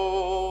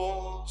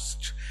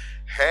hosts,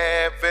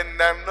 heaven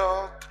and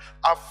earth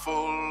are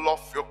full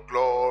of your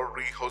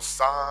glory.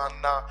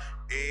 Hosanna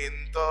in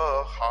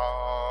the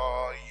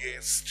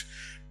highest.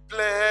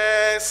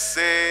 Blessed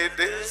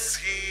is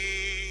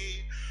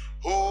he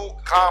who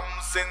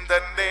comes in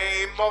the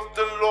name of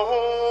the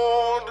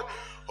Lord.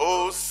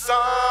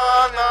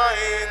 Hosanna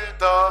in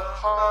the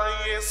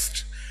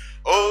highest.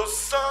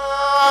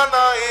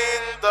 Hosanna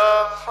in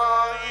the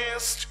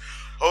highest.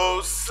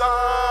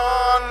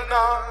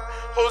 Hosanna,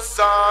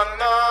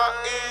 Hosanna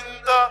in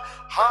the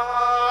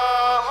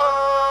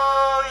highest.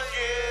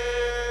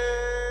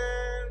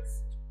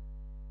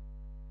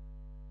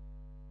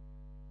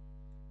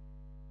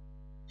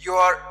 You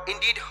are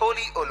indeed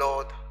holy, O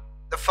Lord,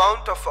 the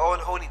fount of all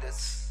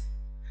holiness.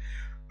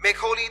 Make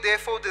holy,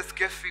 therefore, this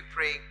gift, we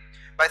pray,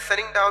 by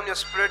sending down your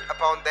Spirit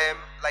upon them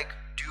like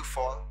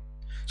dewfall,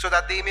 so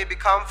that they may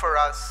become for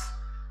us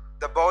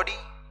the body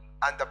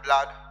and the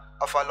blood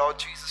of our Lord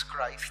Jesus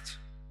Christ.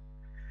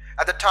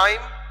 At the time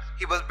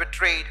he was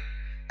betrayed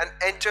and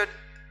entered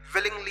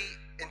willingly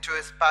into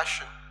his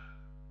passion,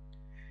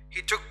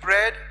 he took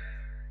bread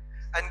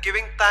and,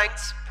 giving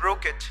thanks,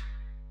 broke it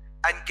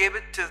and gave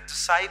it to his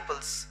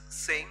disciples,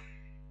 saying,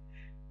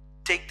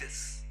 "Take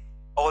this,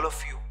 all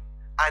of you,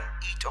 and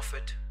eat of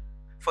it,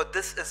 for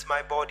this is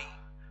my body,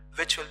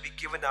 which will be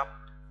given up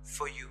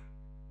for you.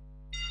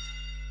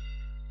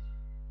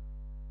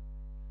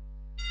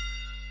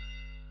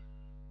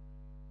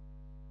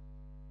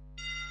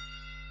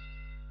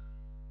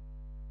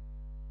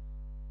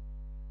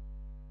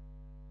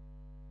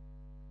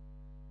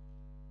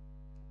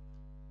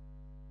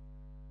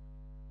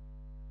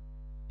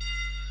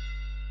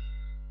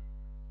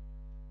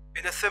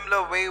 In a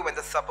similar way, when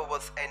the supper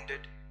was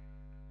ended,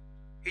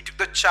 he took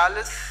the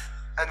chalice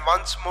and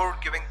once more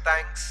giving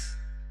thanks,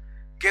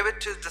 gave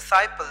it to his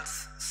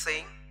disciples,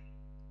 saying,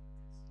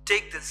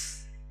 "Take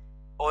this,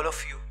 all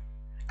of you,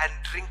 and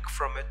drink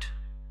from it,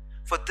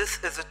 for this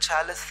is a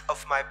chalice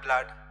of my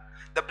blood,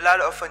 the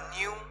blood of a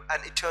new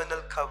and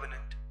eternal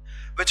covenant,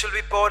 which will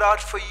be poured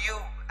out for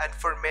you and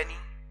for many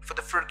for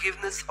the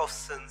forgiveness of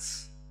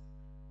sins.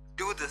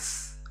 Do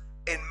this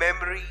in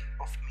memory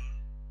of me."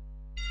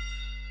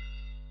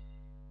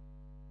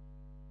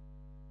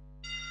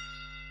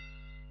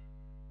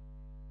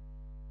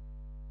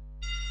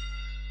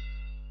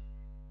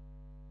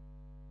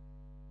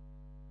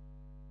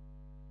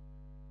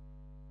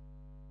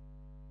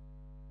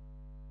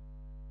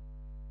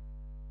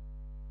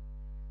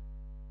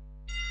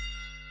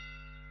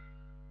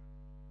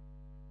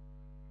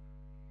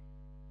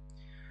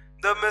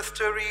 The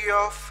mystery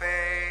of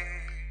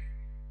faith.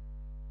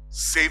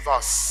 Save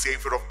us,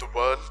 Savior of the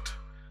world,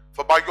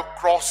 for by your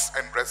cross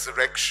and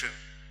resurrection,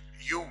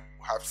 you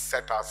have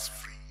set us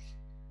free.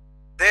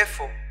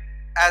 Therefore,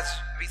 as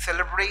we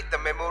celebrate the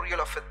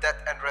memorial of his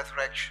death and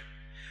resurrection,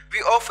 we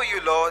offer you,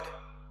 Lord,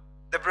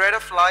 the bread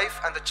of life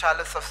and the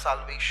chalice of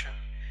salvation,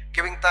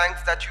 giving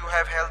thanks that you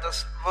have held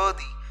us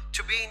worthy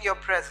to be in your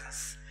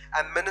presence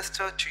and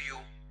minister to you.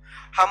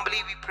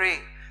 Humbly we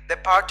pray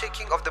that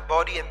partaking of the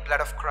body and blood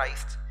of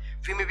Christ,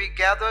 we may be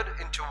gathered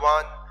into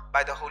one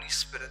by the Holy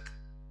Spirit.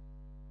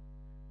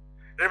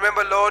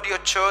 Remember, Lord, your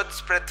church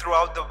spread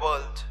throughout the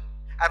world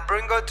and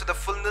bring her to the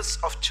fullness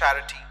of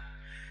charity,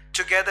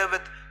 together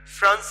with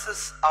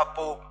Francis, our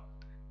Pope,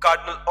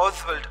 Cardinal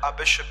Oswald, our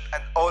Bishop,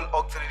 and all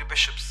auxiliary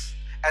bishops,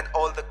 and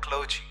all the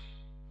clergy.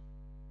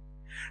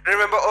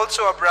 Remember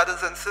also our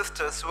brothers and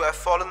sisters who have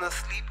fallen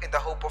asleep in the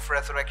hope of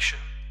resurrection,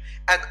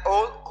 and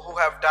all who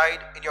have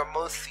died in your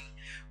mercy.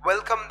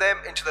 Welcome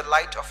them into the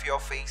light of your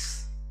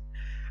face.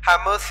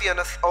 Have mercy on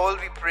us all,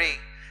 we pray,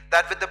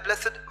 that with the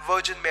Blessed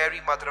Virgin Mary,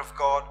 Mother of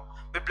God,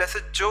 with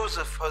Blessed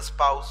Joseph, her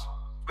spouse,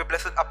 with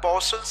blessed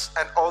apostles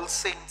and all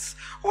saints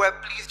who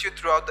have pleased you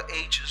throughout the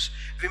ages,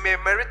 we may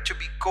merit to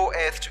be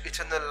co-heirs to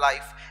eternal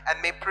life and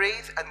may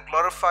praise and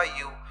glorify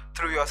you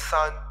through your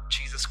Son,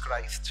 Jesus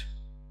Christ.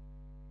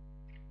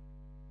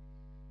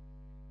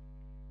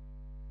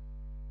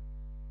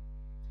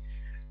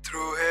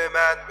 Through him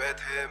and with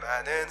him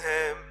and in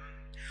him,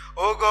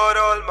 O God,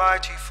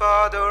 Almighty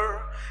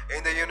Father,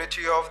 in the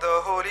unity of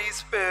the Holy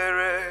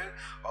Spirit,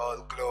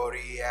 all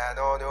glory and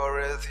honor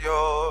is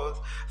yours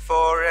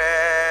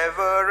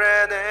forever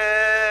and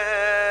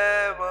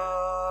ever.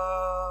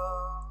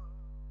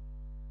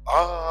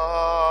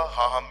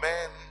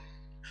 Amen.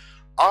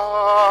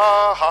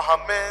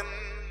 Amen.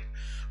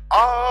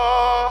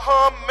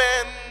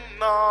 Amen.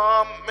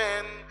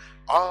 Amen.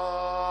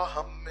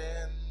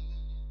 Amen.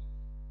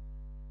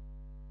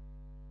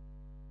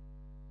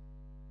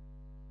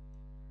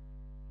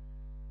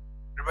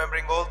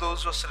 Remembering all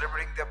those who are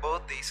celebrating their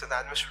birthdays and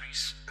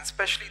anniversaries, and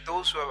especially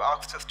those who have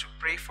asked us to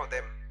pray for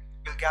them,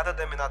 we'll gather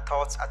them in our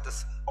thoughts at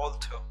this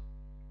altar.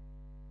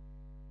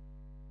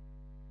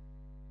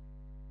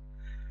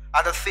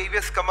 At the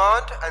Saviour's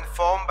command and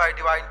formed by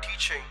divine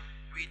teaching,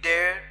 we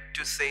dare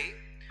to say,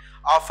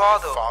 Our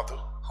Father,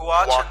 who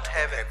art in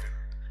heaven,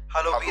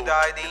 hallowed be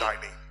thy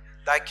name.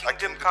 Thy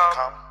kingdom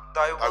come,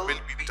 thy will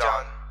be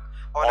done,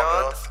 on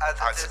earth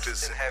as it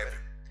is in heaven.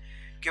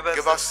 Give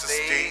us this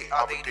day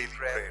our daily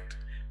bread.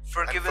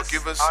 Forgive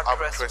us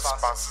our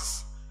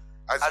trespasses,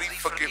 as we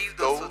forgive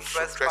those who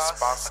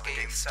trespass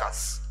against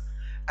us.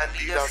 And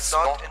lead us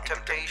not in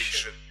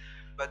temptation,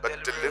 but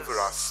deliver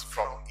us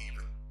from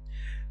evil.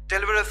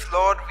 Deliver us,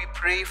 Lord, we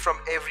pray,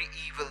 from every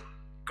evil.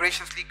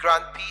 Graciously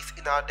grant peace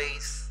in our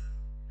days,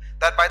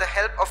 that by the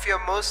help of your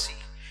mercy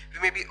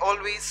we may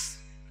always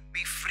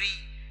be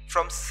free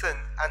from sin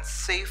and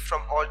safe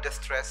from all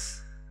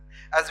distress,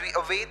 as we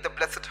await the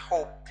blessed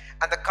hope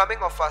and the coming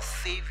of our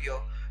Savior,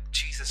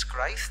 Jesus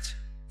Christ.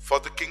 For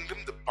the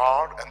kingdom, the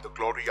power, and the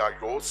glory are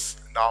yours,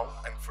 now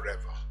and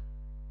forever.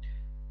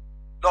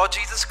 Lord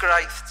Jesus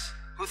Christ,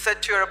 who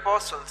said to your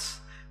apostles,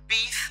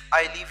 Peace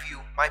I leave you,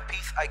 my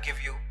peace I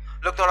give you,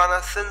 look not on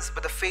our sins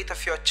but the faith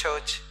of your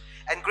church,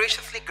 and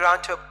graciously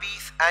grant her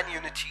peace and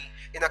unity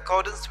in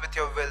accordance with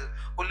your will,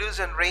 who lives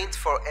and reigns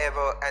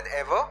forever and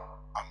ever.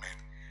 Amen.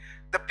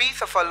 The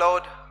peace of our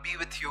Lord be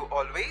with you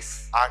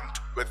always. And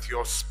with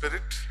your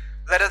spirit.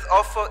 Let us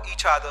offer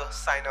each other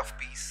sign of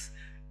peace.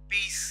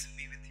 Peace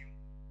be with you.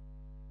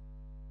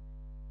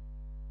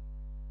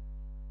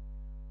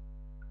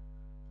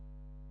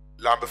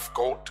 Lamb of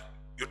God,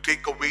 you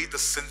take away the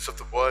sins of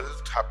the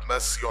world, have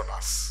mercy on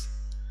us.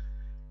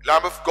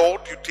 Lamb of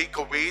God, you take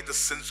away the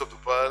sins of the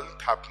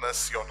world, have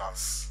mercy on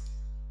us.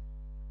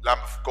 Lamb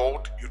of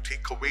God, you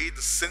take away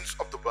the sins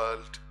of the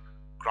world.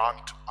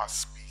 Grant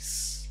us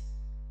peace.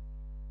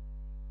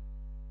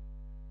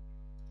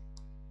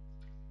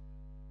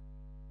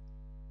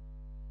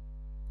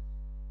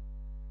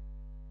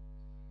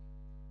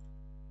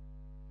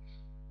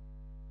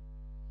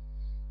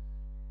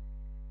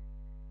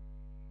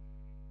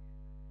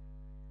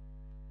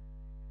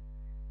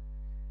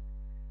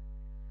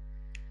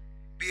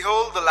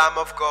 Behold the Lamb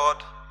of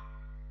God.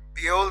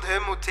 Behold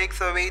him who takes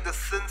away the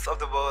sins of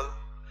the world.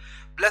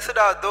 Blessed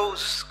are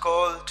those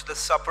called to the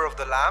supper of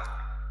the Lamb.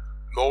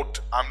 Lord,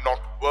 I'm not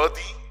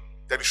worthy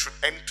that you should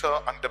enter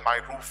under my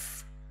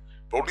roof.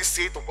 But only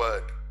say the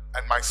word,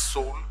 and my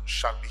soul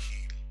shall be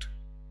healed.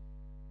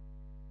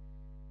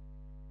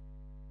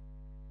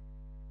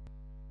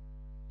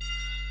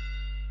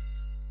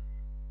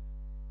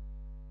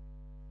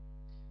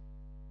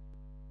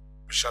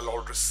 We shall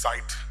all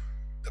recite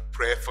the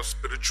prayer for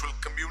spiritual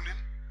communion.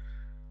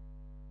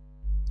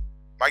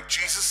 My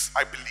Jesus,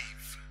 I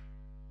believe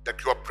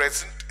that you are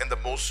present in the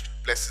most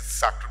blessed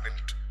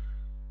sacrament.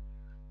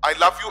 I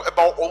love you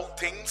above all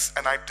things,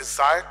 and I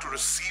desire to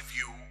receive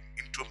you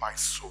into my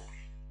soul.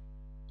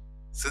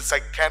 Since I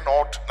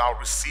cannot now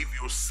receive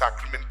you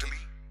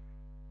sacramentally,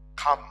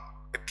 come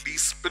at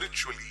least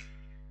spiritually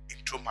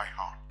into my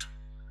heart.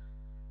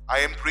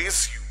 I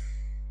embrace you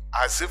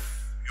as if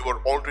you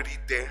were already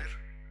there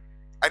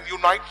and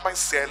unite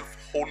myself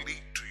wholly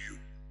to you.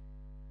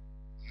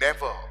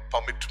 Never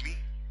permit me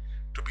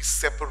to be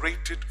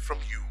separated from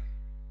you.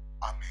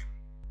 Amen.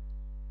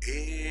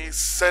 A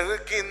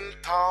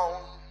sargin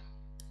town,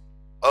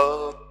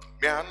 earth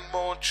myan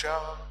mocha,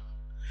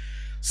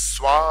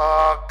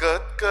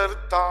 स्वागत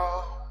करता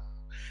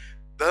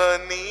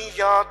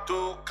धनिया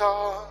तुका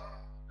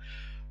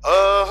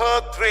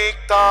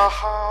अहत्रेकता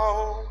हाव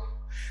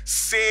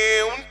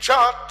से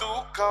ऊंचा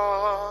तुका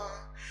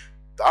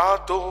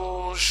दादो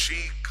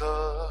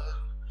शिखर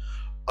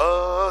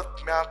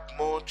आत्म्यात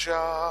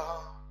मोजा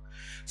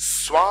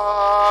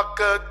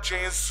स्वागत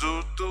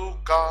जेसु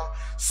तुका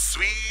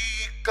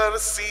स्वीकर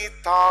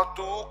सीता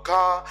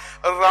तुका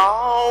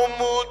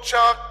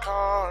रामुचा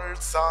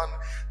कारसान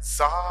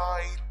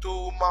sei tu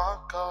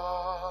maka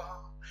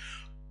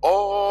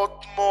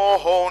ot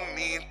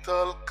mohoni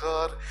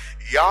talkar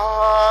ya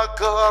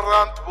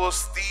garant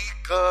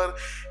vostikar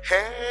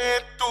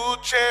hai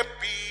tujhe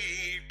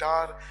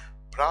pidar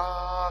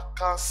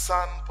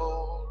prakasan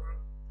bor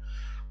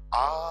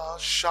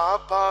आशा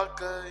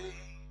बागई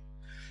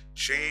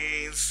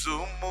जेसु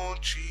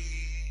मुझी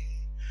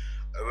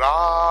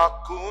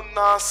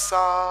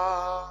राकुनासा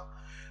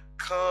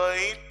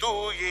खई तू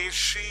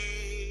येशी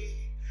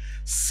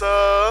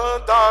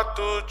सदा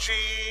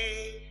तुझी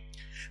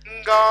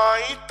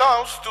गायता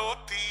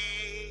स्तुती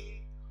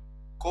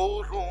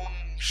करून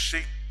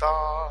शिकता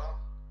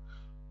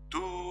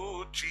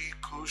तुझी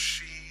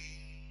खुशी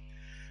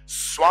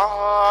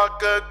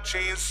स्वागत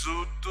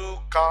जेसु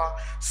तुका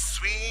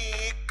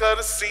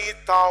स्वीकर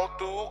सीता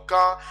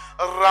तुका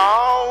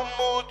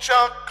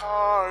रामुच्या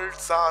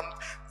काळजांत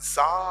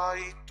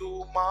जाय तू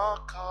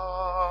माका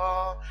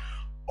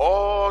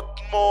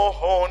ओत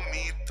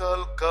मोहनी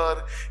तलकर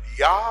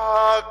या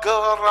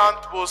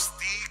घरांत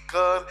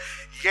वस्तीकर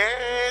ये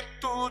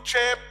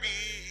तुझे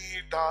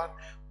पिडार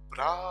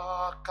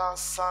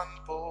प्रकाशन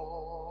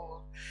बोल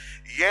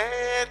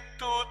ये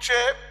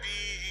तुझे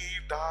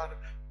पिडार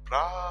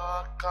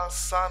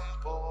प्रकाशन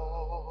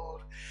बोल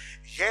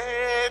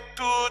ये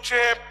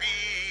तुझे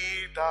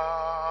पिडार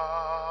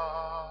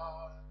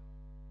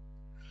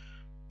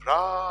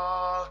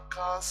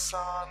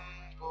प्रकाशन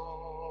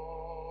बोल.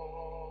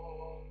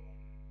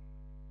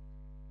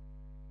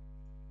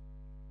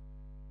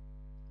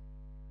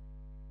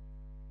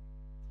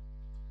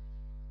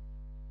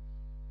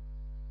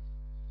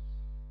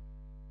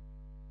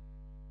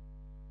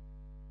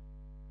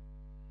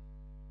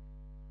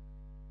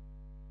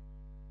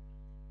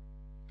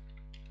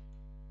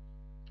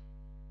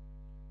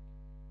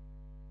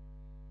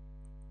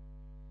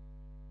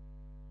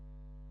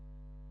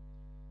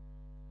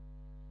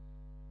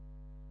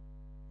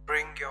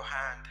 Bring your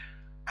hand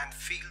and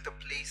feel the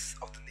place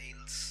of the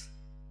nails.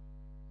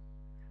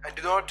 And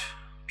do not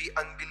be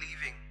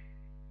unbelieving,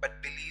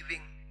 but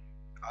believing.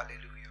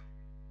 Hallelujah.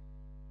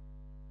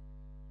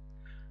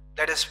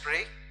 Let us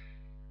pray.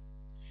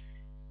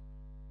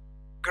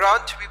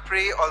 Grant, we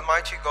pray,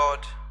 Almighty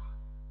God,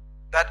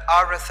 that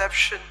our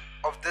reception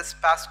of this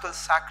Paschal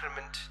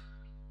Sacrament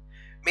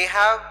may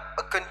have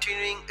a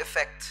continuing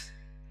effect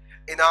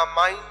in our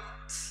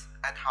minds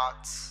and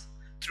hearts.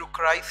 Through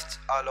Christ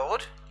our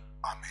Lord.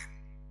 Amen.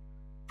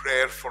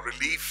 Prayer for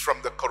relief from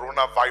the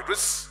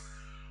coronavirus.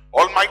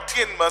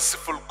 Almighty and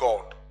merciful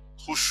God,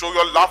 who show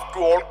your love to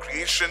all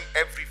creation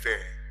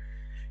everywhere,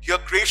 hear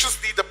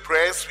graciously the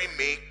prayers we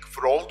make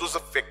for all those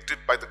affected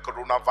by the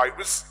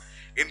coronavirus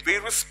in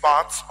various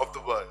parts of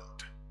the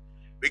world.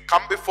 We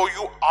come before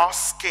you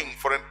asking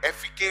for an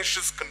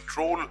efficacious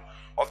control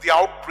of the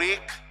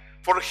outbreak,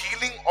 for a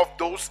healing of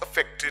those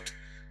affected,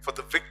 for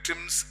the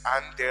victims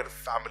and their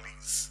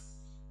families.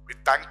 We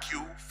thank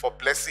you for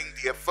blessing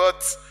the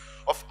efforts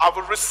of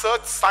our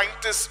research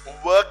scientists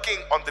working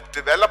on the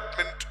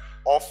development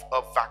of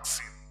a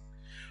vaccine.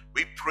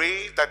 We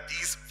pray that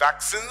these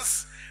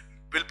vaccines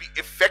will be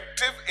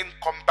effective in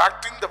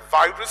combating the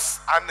virus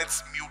and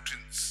its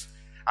mutants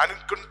and in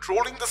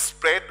controlling the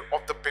spread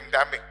of the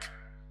pandemic.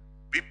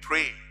 We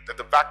pray that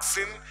the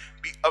vaccine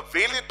be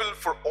available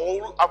for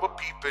all our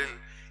people,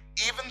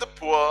 even the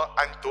poor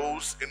and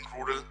those in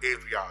rural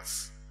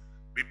areas.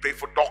 We pray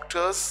for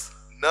doctors,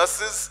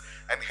 nurses,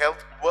 and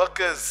health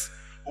workers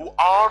who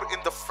are in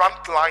the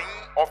front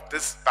line of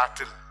this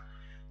battle,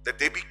 that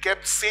they be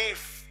kept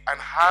safe and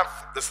have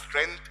the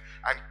strength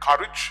and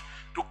courage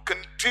to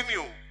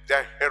continue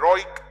their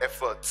heroic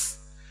efforts.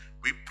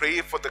 We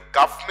pray for the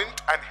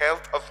government and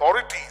health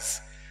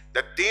authorities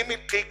that they may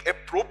take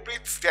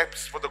appropriate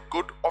steps for the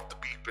good of the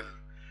people.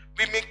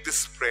 We make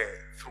this prayer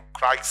through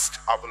Christ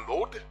our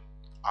Lord.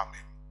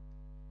 Amen.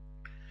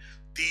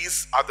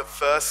 These are the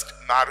first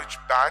marriage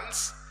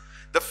bans.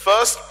 The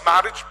first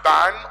marriage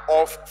ban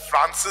of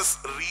Francis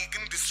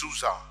Regan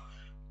D'Souza,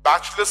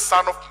 bachelor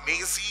son of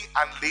Maisie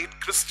and late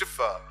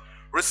Christopher,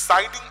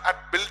 residing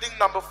at building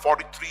number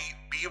 43,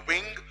 B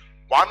Wing,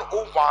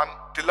 101,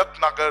 Tilak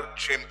Nagar,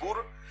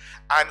 Chembur,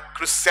 and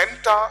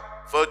Crescenta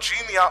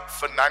Virginia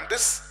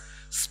Fernandez,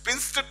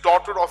 spinster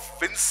daughter of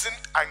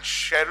Vincent and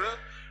Cheryl,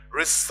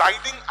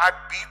 residing at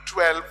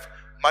B12,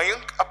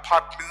 Mayank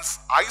Apartments,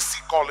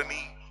 IC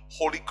Colony,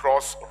 Holy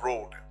Cross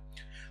Road.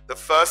 The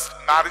first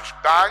marriage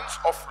bans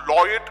of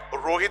Lloyd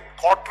Rohit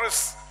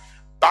Kotris,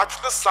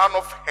 bachelor son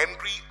of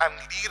Henry and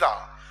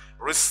Leela,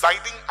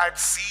 residing at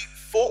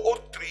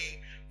C403,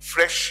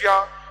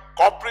 Fresia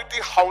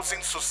Cooperative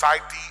Housing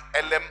Society,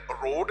 LM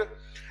Road,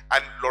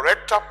 and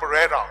Loretta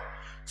Pereira,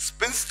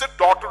 spinster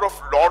daughter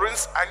of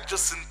Lawrence and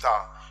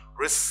Jacinta,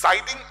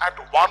 residing at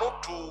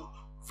 102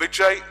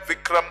 Vijay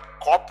Vikram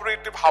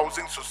Cooperative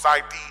Housing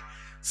Society,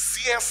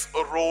 CS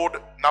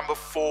Road, number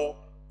 4,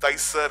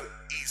 Daisar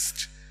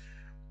East.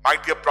 My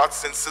dear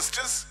brothers and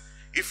sisters,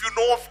 if you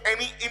know of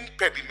any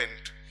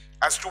impediment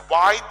as to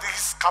why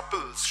these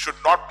couples should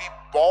not be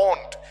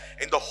bound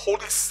in the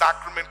holy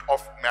sacrament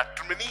of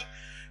matrimony,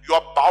 you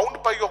are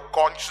bound by your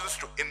conscience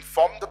to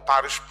inform the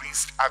parish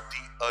priest at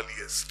the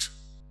earliest.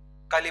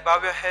 Kindly bow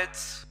your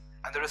heads,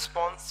 and the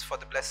response for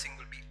the blessing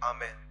will be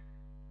Amen.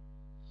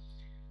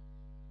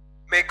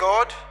 May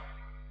God,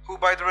 who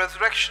by the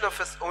resurrection of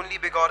his only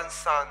begotten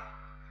Son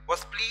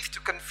was pleased to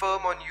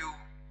confirm on you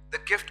the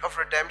gift of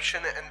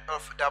redemption and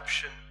of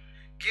adoption,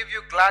 give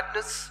you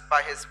gladness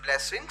by his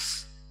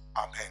blessings.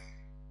 Amen.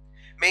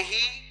 May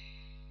he,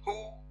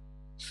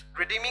 whose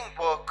redeeming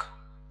work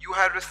you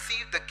have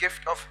received the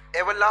gift of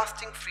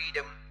everlasting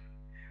freedom,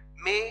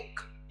 make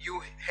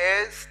you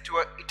heirs to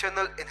an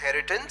eternal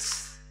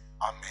inheritance.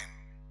 Amen.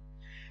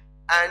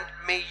 And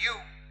may you,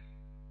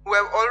 who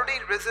have already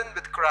risen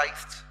with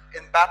Christ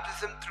in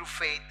baptism through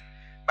faith,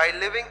 by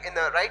living in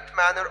a right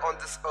manner on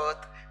this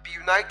earth, be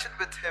united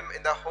with him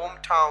in the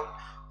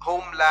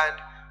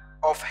homeland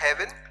of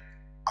heaven.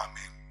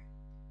 Amen.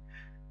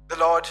 The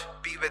Lord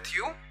be with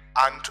you.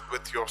 And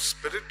with your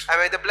spirit. And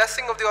may the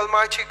blessing of the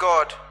Almighty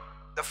God,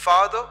 the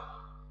Father,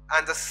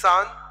 and the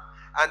Son,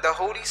 and the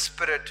Holy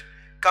Spirit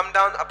come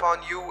down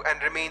upon you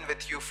and remain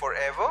with you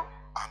forever.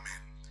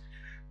 Amen.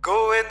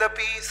 Go in the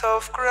peace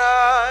of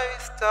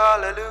Christ.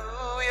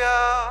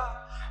 Hallelujah.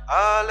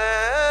 Hallelujah.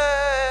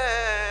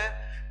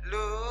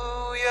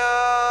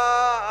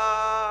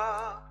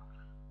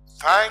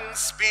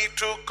 Thanks be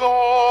to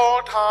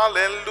God.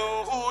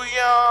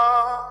 Hallelujah.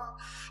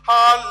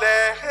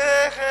 Hallelujah.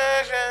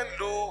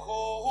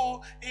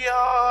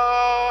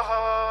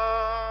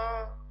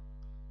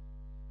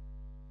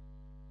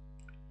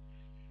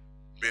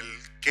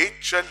 मिलके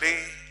चले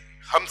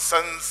हम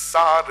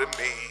संसार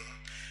में,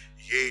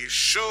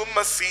 यीशु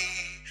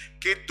मसीह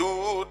के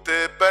दूत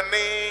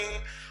बने,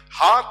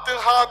 हाथ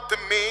हाथ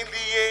में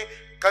लिए,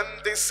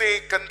 कंधे से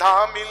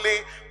कंधा मिले,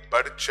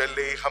 बढ़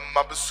चले हम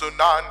अब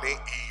सुनाने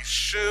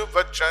ईश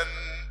वचन,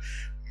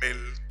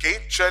 मिलके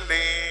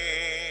चले।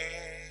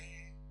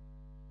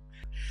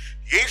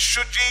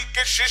 यीशु जी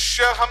के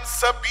शिष्य हम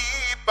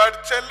सभी बढ़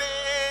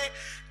चले,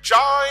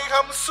 जाए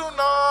हम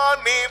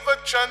सुनाने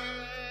वचन।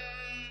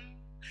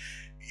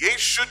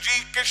 यीशु जी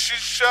के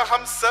शिष्य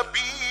हम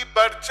सभी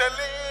बढ़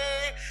चले,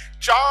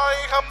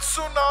 जाए हम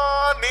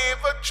सुनाने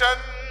वचन।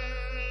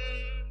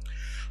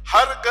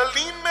 हर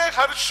गली में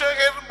हर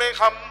शहर में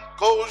हम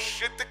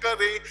घोषित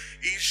करें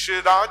ईश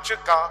राज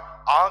का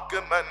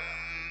आगमन।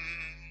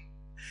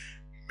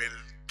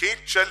 मिलके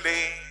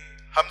चले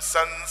हम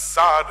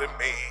संसार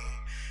में,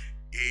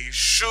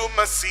 यीशु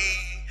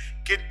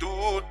मसीह के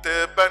दूत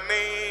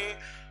बने,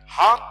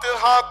 हाथ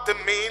हाथ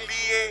में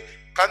लिए,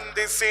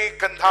 कंधे से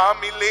कंधा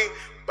मिले,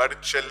 बढ़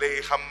चले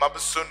हम अब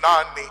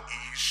सुनाने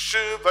ईश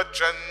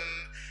वचन,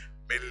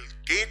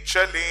 मिलके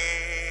चले।